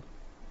withholding.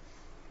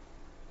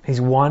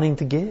 He's wanting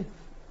to give.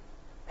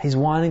 He's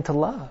wanting to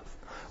love.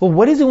 Well,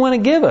 what does He want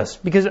to give us?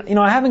 Because,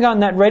 I haven't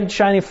gotten that red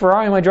shiny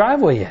Ferrari in my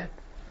driveway yet.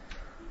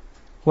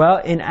 Well,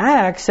 in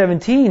Acts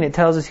 17, it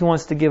tells us He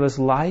wants to give us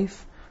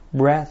life,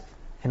 breath,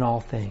 and all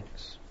things.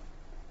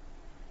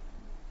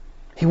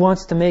 He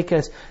wants to make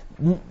us,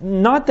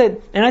 not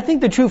that, and I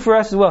think the true for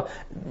us as well,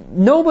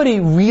 nobody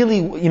really,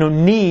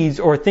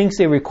 needs or thinks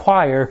they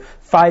require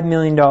 $5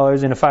 million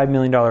in a $5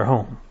 million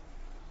home.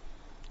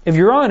 If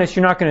you're honest,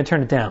 you're not going to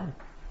turn it down.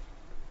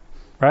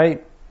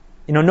 Right?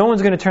 No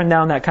one's going to turn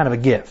down that kind of a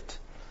gift.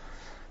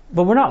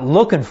 But we're not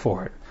looking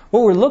for it.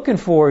 What we're looking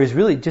for is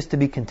really just to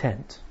be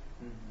content.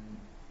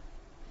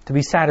 To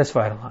be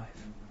satisfied in life.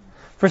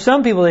 For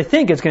some people, they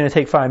think it's going to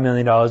take $5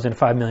 million in a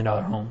 $5 million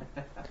home.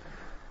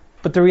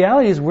 But the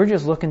reality is we're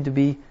just looking to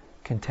be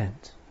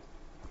content.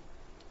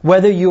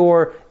 Whether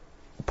you're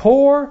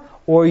poor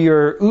or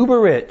you're uber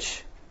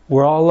rich,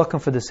 we're all looking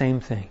for the same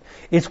thing.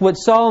 It's what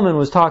Solomon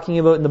was talking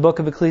about in the book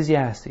of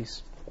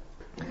Ecclesiastes.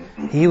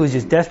 He was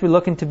just desperately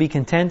looking to be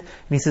content.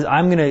 And he says,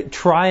 I'm going to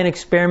try an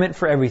experiment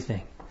for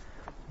everything.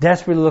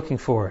 Desperately looking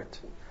for it.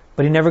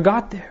 But he never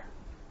got there.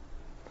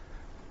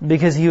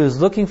 Because he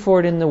was looking for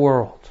it in the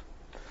world.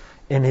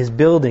 In his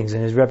buildings,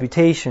 in his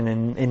reputation,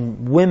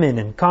 in women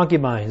and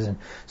concubines and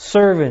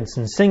servants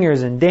and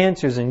singers and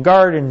dancers and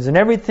gardens and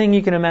everything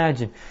you can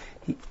imagine.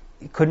 He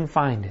couldn't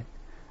find it.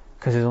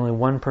 Because there's only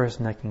one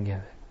person that can give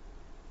it.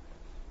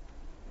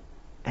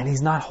 And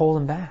he's not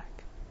holding back.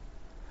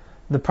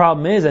 The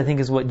problem is, I think,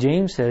 is what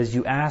James says,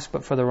 you ask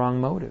but for the wrong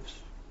motives.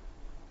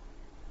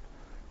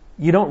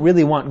 You don't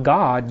really want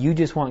God, you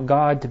just want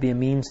God to be a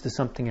means to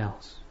something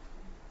else.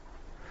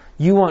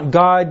 You want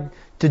God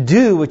to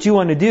do what you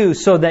want to do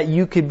so that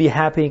you could be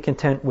happy and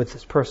content with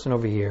this person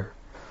over here,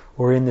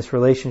 or in this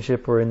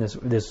relationship, or in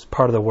this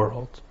part of the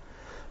world,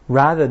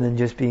 rather than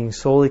just being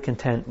solely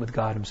content with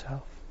God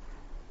Himself.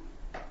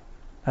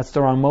 That's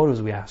the wrong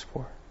motives we ask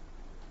for.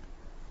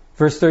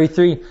 Verse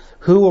 33,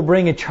 who will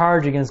bring a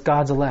charge against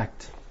God's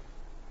elect?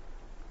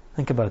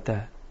 Think about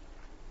that.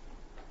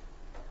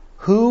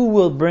 Who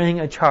will bring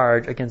a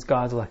charge against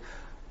God's elect?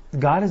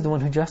 God is the one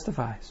who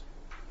justifies.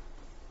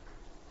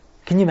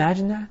 Can you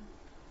imagine that?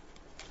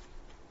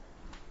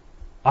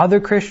 Other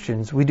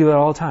Christians, we do it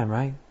all the time,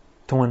 right?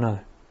 To one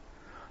another.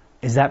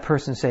 Is that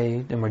person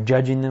saved? And we're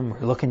judging them,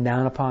 we're looking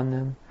down upon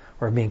them,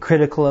 we're being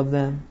critical of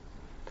them,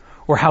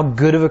 or how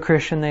good of a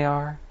Christian they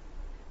are.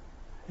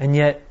 And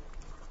yet,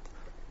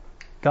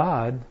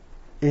 God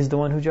is the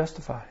one who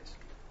justifies.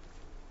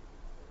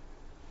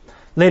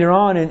 Later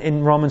on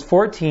in Romans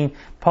 14,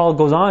 Paul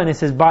goes on and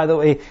says, by the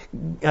way,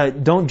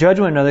 don't judge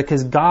one another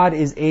because God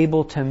is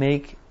able to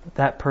make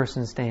that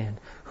person stand.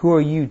 Who are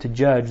you to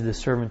judge the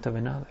servant of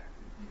another?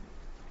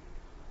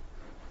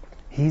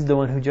 He's the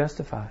one who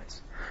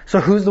justifies. So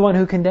who's the one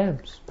who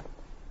condemns?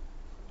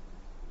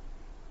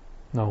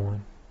 No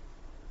one.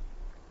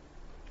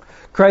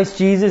 Christ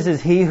Jesus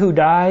is He who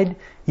died.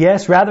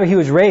 Yes, rather He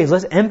was raised.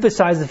 Let's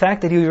emphasize the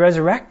fact that He was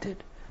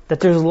resurrected. That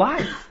there's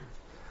life.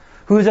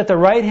 Who is at the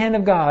right hand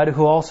of God,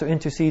 who also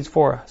intercedes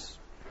for us.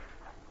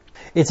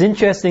 It's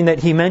interesting that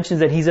he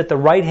mentions that He's at the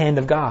right hand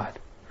of God.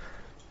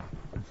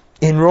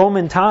 In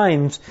Roman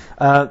times,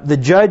 the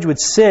judge would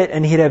sit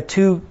and he'd have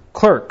two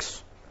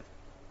clerks,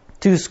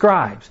 two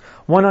scribes,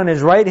 one on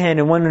his right hand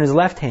and one on his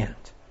left hand.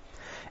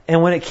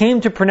 And when it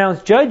came to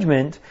pronounce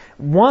judgment,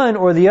 one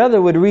or the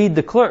other would read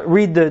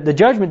the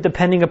judgment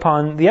depending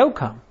upon the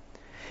outcome.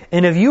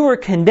 And if you were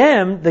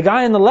condemned, the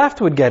guy on the left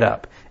would get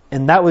up,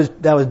 and that was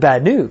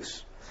bad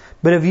news.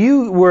 But if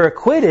you were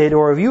acquitted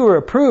or if you were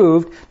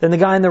approved, then the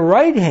guy on the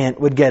right hand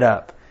would get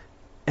up,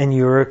 and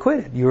you were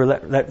acquitted. You were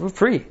let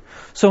free.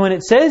 So when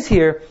it says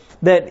here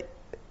that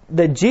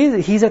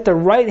Jesus, He's at the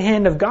right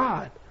hand of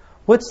God,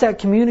 what's that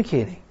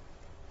communicating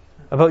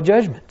about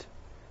judgment?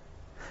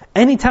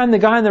 Anytime the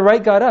guy on the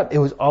right got up, it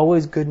was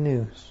always good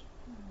news.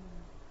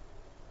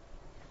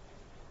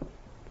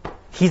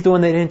 He's the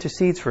one that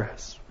intercedes for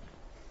us.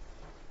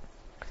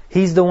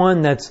 He's the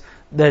one that's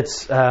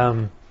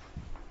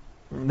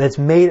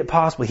made it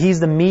possible. He's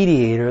the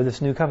mediator of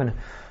this new covenant.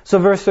 So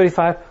verse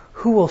 35,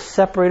 who will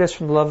separate us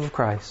from the love of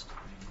Christ?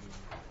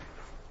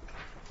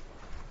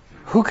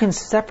 Who can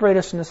separate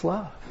us from this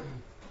love?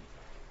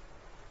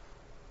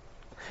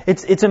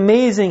 It's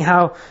amazing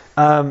how,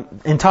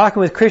 in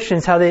talking with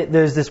Christians, how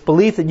there's this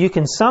belief that you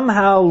can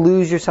somehow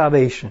lose your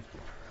salvation.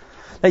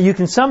 That you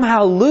can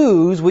somehow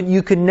lose what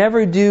you could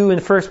never do in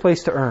the first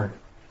place to earn.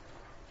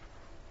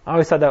 I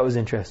always thought that was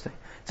interesting.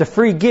 It's a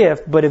free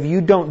gift, but if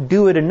you don't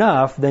do it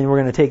enough, then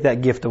we're going to take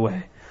that gift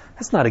away.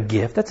 That's not a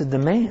gift, that's a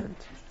demand.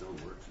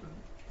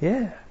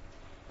 Yeah.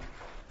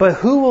 But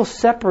who will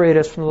separate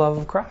us from the love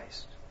of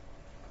Christ?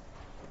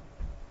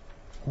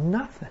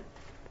 Nothing.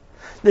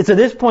 It's at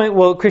this point,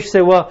 Christians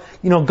say,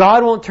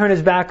 God won't turn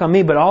His back on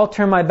me, but I'll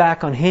turn my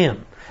back on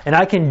Him. And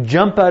I can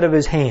jump out of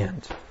His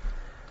hand.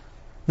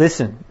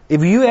 Listen,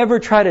 if you ever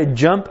try to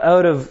jump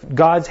out of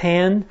God's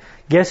hand,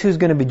 guess who's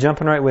going to be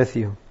jumping right with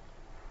you?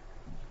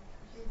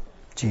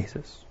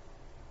 Jesus.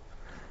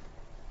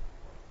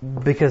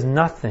 Because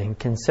nothing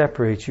can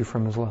separate you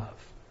from His love.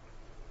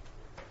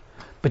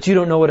 But you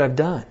don't know what I've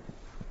done.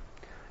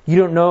 You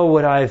don't know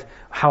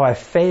how I've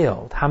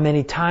failed, how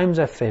many times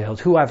I've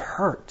failed, who I've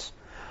hurt.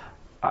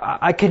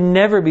 I can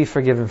never be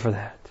forgiven for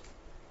that.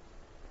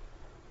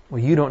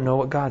 Well, you don't know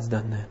what God's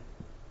done then.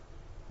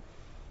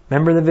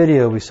 Remember the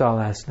video we saw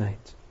last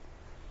night?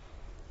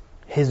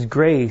 His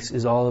grace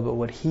is all about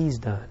what He's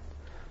done,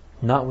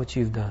 not what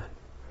you've done.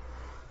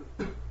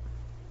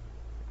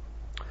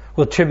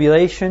 Will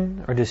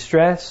tribulation or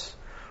distress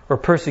or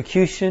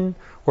persecution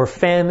or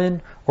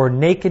famine or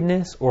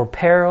nakedness or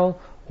peril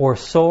or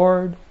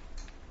sword?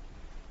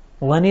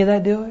 Will any of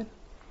that do it?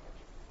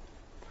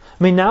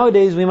 I mean,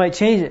 nowadays we might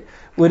change it.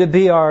 Would it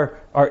be our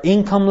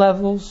income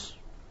levels?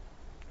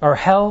 Our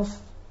health?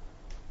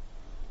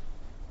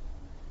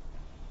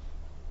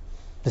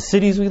 The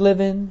cities we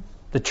live in?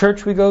 The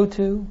church we go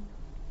to?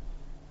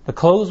 The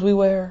clothes we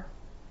wear?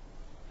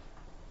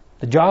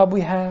 The job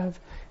we have?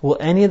 Will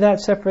any of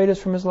that separate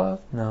us from His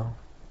love? No.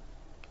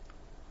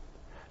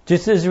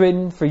 Just as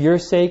written, for your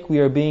sake we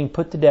are being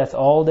put to death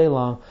all day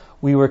long.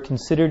 We were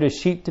considered as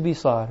sheep to be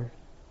slaughtered.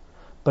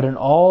 But in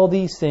all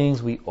these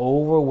things we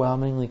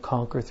overwhelmingly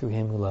conquer through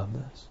Him who loved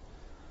us.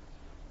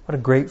 What a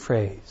great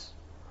phrase.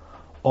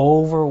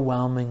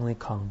 Overwhelmingly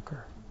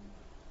conquer.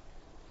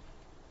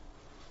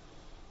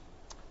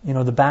 You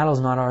know, the battle is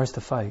not ours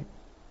to fight.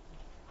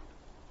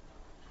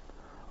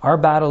 Our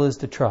battle is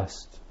to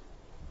trust.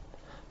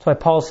 That's why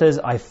Paul says,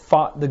 I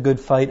fought the good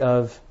fight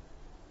of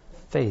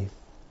faith.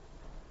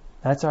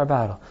 That's our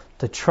battle.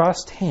 To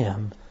trust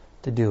Him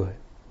to do it.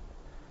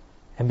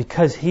 And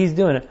because He's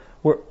doing it,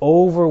 we're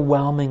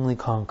overwhelmingly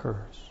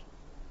conquerors.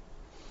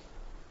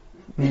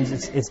 It means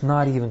it's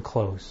not even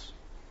close.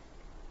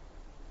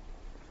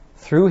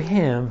 Through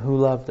Him who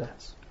loved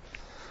us.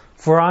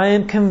 For I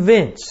am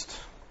convinced.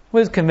 What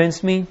does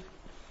convinced mean?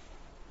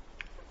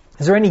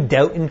 Is there any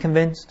doubt in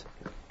convinced?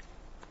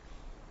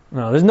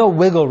 No, there's no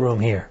wiggle room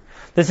here.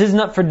 This isn't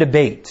up for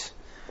debate.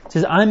 It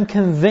says, I'm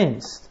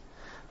convinced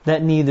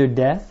that neither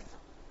death,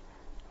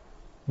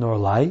 nor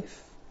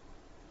life,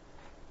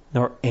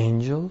 nor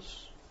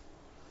angels,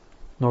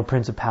 nor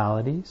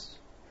principalities,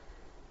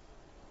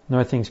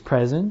 nor things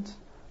present,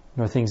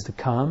 nor things to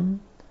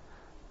come,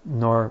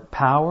 nor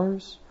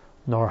powers,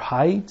 nor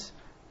height,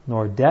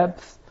 nor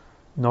depth,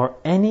 nor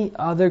any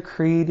other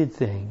created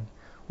thing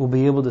will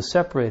be able to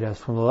separate us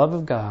from the love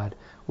of God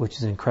which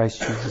is in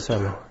Christ Jesus our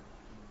Lord.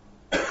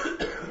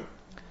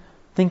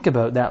 Think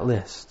about that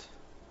list.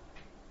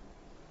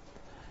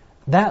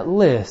 That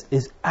list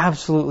is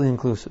absolutely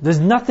inclusive.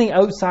 There's nothing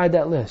outside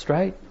that list,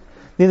 right?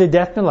 Neither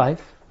death nor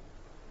life,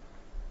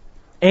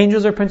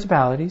 angels or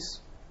principalities,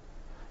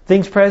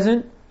 things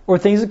present or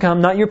things to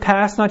come, not your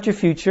past, not your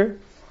future,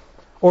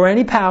 or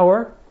any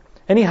power,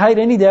 any height,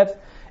 any depth,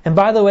 and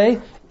by the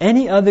way,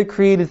 any other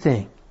created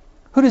thing.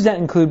 Who does that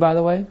include, by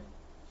the way?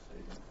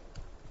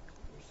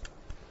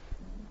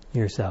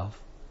 Yourself.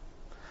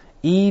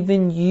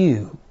 Even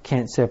you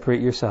can't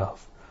separate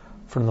yourself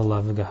from the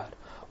love of God.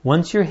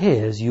 Once you're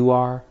His, you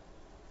are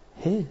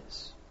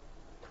His.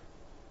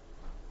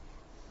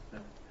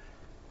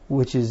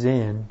 Which is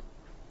in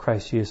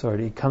Christ Jesus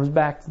already. It comes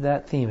back to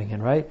that theme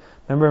again, right?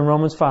 Remember in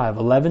Romans 5,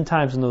 11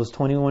 times in those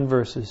 21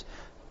 verses,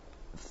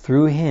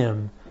 through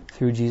Him,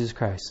 through Jesus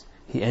Christ.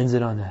 He ends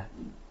it on that.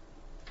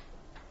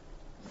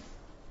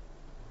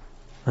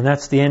 And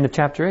that's the end of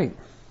chapter 8.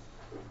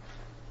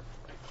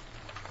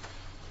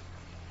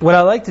 What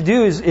I like to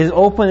do is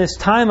open this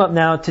time up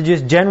now to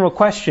just general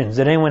questions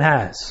that anyone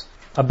has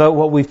about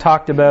what we've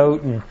talked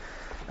about. And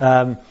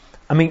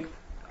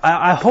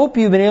I hope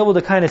you've been able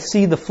to kind of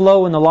see the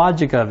flow and the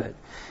logic of it.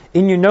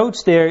 In your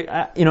notes there,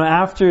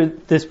 after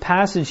this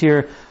passage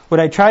here, what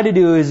I try to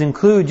do is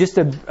include just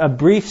a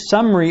brief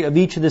summary of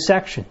each of the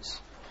sections.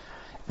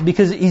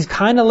 Because he's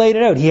kind of laid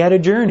it out. He had a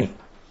journey.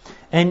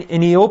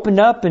 And he opened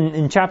up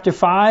in chapter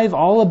 5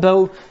 all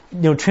about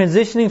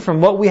transitioning from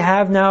what we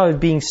have now as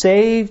being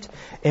saved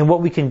and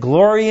what we can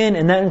glory in,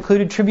 and that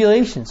included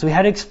tribulation. So he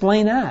had to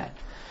explain that.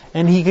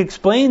 And he could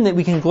explain that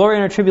we can glory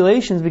in our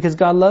tribulations because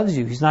God loves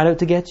you. He's not out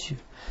to get you.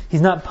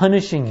 He's not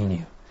punishing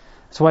you.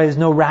 That's why there's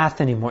no wrath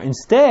anymore.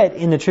 Instead,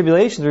 in the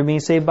tribulations, we're being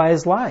saved by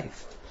His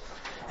life.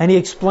 And he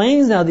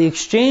explains now the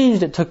exchange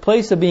that took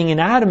place of being in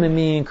Adam and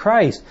being in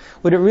Christ.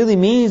 What it really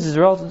means is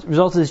the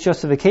result of this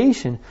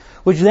justification.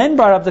 Which then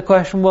brought up the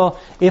question, well,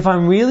 if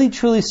I'm really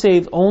truly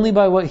saved only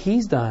by what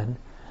He's done,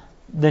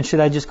 then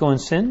should I just go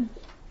and sin?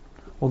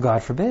 Well,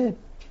 God forbid.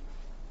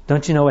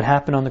 Don't you know what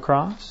happened on the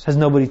cross? Has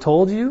nobody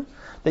told you?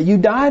 That you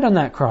died on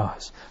that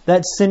cross.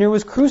 That sinner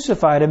was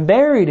crucified and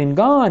buried and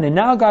gone. And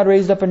now God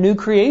raised up a new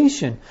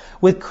creation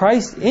with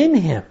Christ in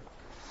him.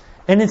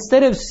 And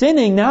instead of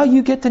sinning, now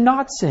you get to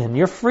not sin.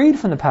 You're freed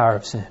from the power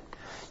of sin.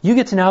 You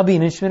get to now be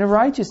an instrument of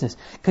righteousness.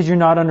 Because you're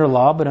not under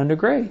law, but under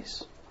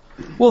grace.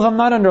 Well, if I'm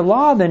not under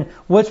law, then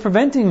what's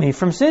preventing me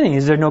from sinning?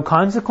 Is there no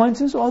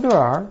consequences? Oh, there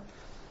are.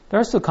 There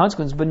are still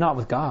consequences, but not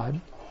with God.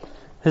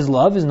 His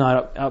love is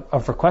not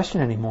up for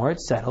question anymore.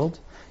 It's settled.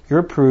 You're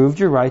approved,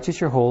 you're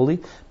righteous, you're holy.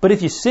 But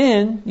if you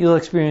sin, you'll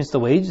experience the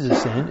wages of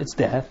sin. It's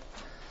death,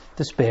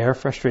 despair,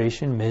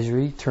 frustration,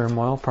 misery,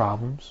 turmoil,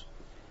 problems.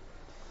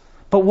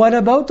 But what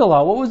about the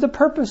law? What was the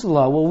purpose of the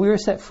law? Well, we were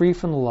set free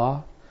from the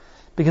law.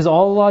 Because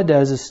all the law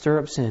does is stir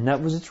up sin.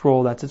 That was its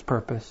role, that's its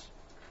purpose.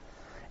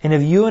 And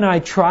if you and I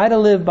try to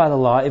live by the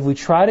law, if we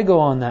try to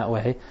go on that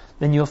way,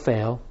 then you'll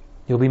fail.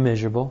 You'll be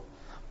miserable.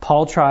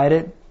 Paul tried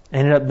it,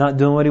 ended up not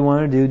doing what he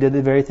wanted to do, did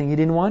the very thing he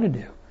didn't want to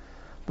do.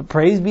 But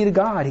praise be to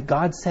God.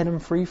 God set him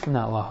free from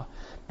that law.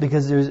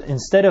 Because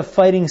instead of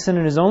fighting sin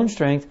in his own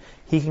strength,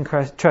 he can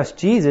trust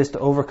Jesus to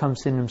overcome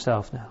sin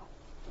himself now.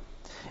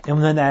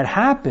 And when that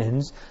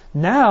happens,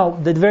 now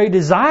the very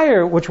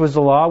desire, which was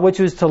the law, which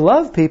was to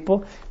love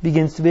people,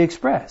 begins to be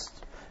expressed.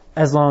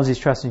 As long as he's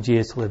trusting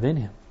Jesus to live in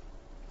him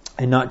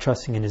and not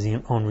trusting in his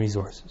own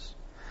resources.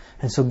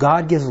 And so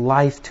God gives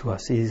life to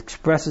us. He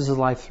expresses his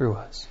life through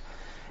us.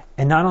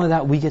 And not only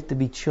that, we get to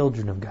be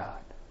children of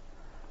God,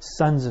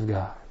 sons of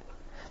God.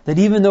 That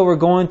even though we're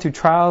going through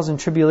trials and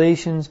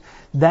tribulations,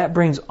 that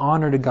brings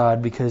honor to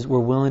God because we're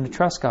willing to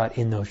trust God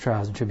in those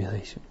trials and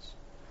tribulations.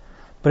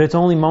 But it's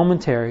only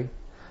momentary,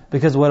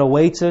 because what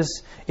awaits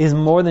us is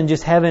more than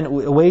just heaven.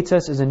 What awaits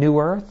us is a new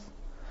earth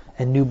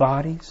and new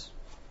bodies.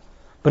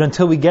 But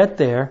until we get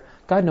there,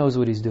 God knows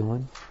what he's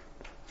doing.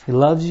 He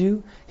loves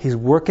you. He's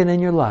working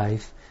in your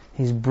life.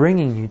 He's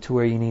bringing you to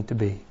where you need to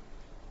be.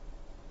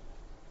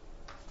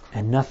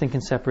 And nothing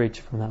can separate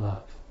you from that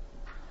love.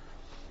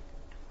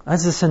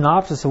 That's the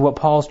synopsis of what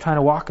Paul's trying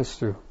to walk us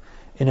through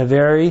in a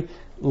very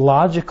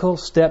logical,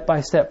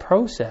 step-by-step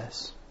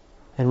process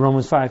in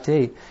Romans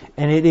 5-8.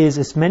 And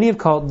it's many have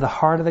called the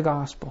heart of the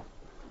gospel.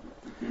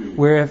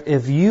 Where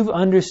if you've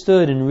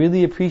understood and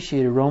really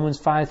appreciated Romans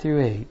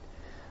 5-8,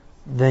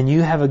 then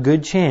you have a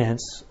good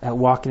chance at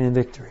walking in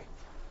victory.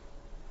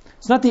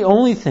 It's not the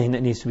only thing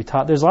that needs to be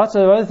taught. There's lots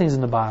of other things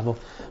in the Bible,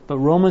 but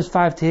Romans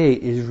 5-8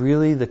 is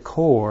really the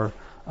core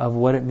of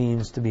what it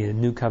means to be a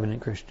new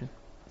covenant Christian.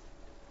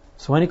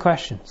 So any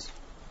questions?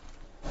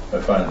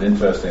 I find it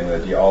interesting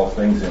that the all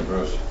things in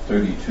verse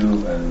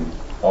 32 and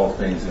all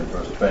things in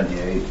verse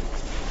 28,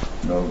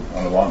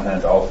 on the one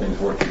hand, all things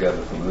work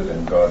together for good,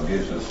 and God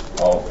gives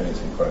us all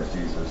things in Christ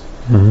Jesus.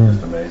 Mm-hmm.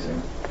 It's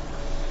amazing.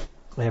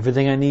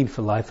 Everything I need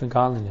for life and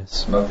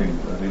godliness. Nothing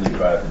really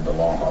bad in the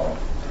long haul.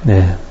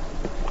 Yeah.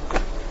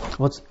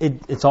 Well,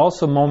 it's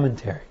also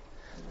momentary.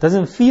 It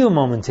doesn't feel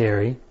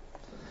momentary,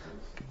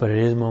 but it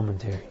is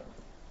momentary.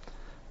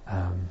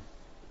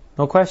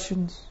 No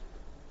questions?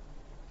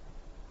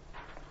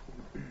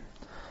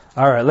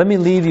 All right, let me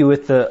leave you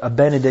with a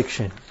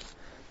benediction.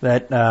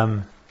 That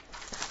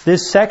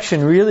this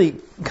section really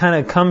kind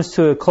of comes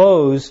to a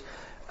close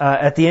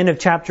at the end of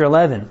chapter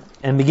 11.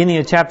 And beginning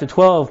of chapter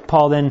 12,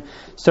 Paul then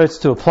starts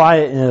to apply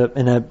it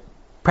in a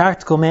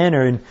practical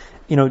manner. And,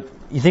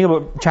 you think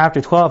about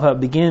chapter 12, how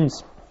it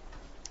begins.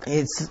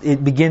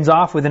 It begins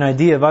off with an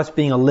idea of us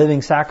being a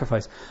living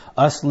sacrifice,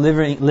 us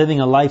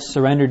living a life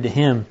surrendered to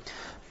Him.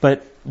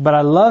 But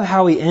I love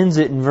how he ends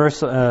it in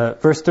verse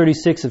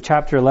 36 of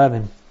chapter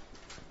 11.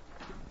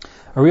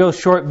 A real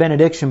short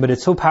benediction, but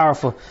it's so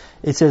powerful.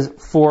 It says,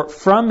 "For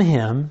from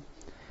Him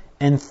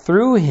and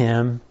through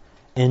Him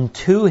and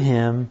to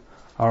Him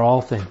are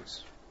all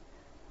things."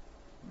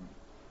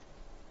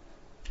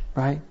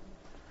 Right?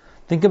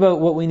 Think about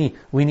what we need.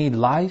 We need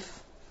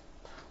life.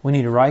 We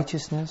need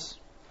righteousness.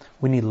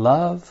 We need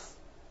love.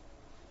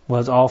 Well,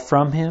 it's all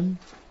from Him,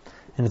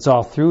 and it's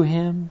all through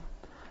Him,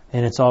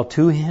 and it's all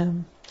to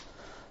Him.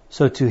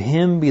 So to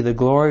Him be the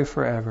glory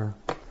forever.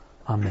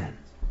 Amen.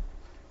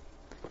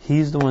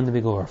 He's the one to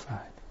be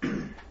glorified.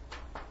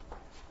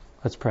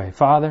 Let's pray.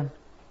 Father,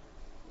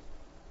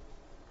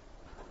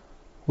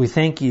 we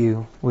thank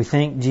You. We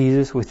thank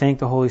Jesus. We thank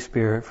the Holy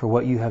Spirit for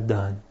what You have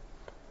done.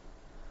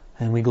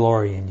 And we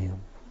glory in You.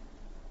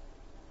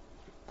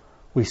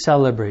 We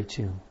celebrate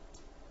You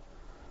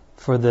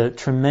for the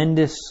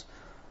tremendous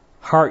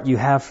heart You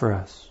have for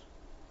us,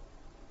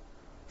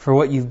 for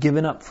what You've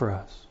given up for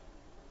us.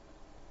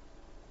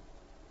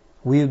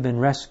 We have been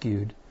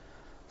rescued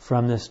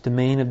from this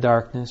domain of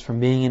darkness, from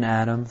being in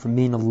Adam, from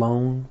being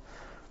alone,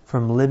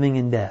 from living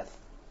in death,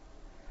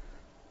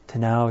 to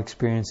now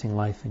experiencing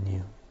life in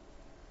You.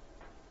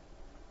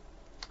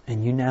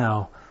 And You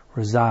now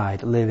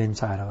live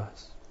inside of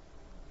us.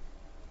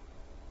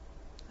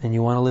 And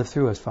You want to live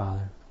through us,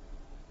 Father.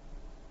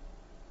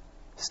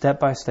 Step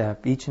by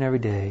step, each and every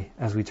day,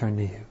 as we turn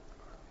to You.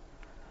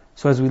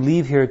 So as we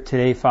leave here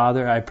today,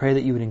 Father, I pray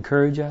that You would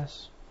encourage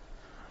us.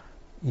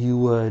 You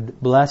would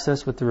bless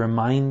us with the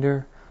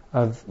reminder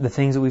of the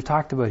things that we've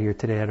talked about here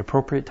today at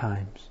appropriate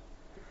times.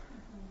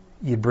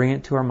 You'd bring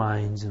it to our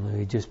minds, and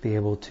we'd just be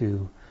able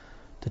to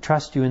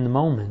trust You in the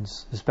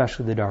moments,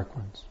 especially the dark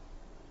ones.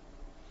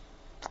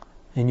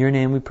 In Your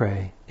name we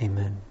pray.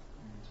 Amen.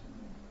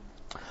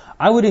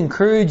 I would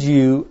encourage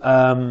you,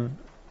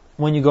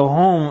 when you go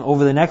home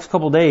over the next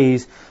couple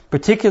days,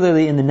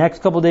 particularly in the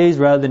next couple days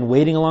rather than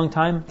waiting a long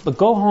time, but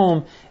go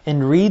home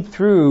and read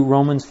through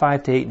Romans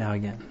 5-8 now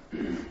again.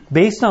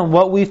 Based on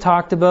what we've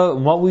talked about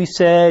and what we've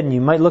said, and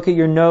you might look at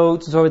your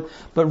notes and so forth,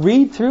 but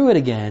read through it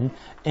again,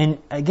 and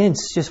again,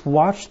 just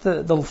watch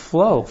the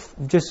flow.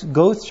 Just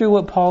go through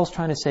what Paul's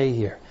trying to say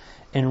here,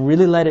 and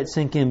really let it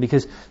sink in,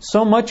 because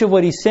so much of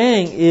what he's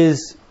saying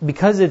is,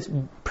 because it's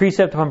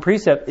precept upon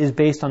precept, is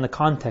based on the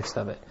context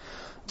of it.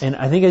 And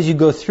I think as you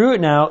go through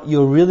it now,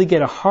 you'll really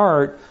get a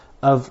heart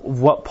of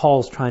what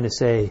Paul's trying to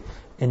say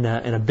in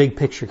a big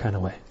picture kind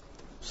of way.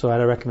 So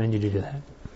I'd recommend you to do that.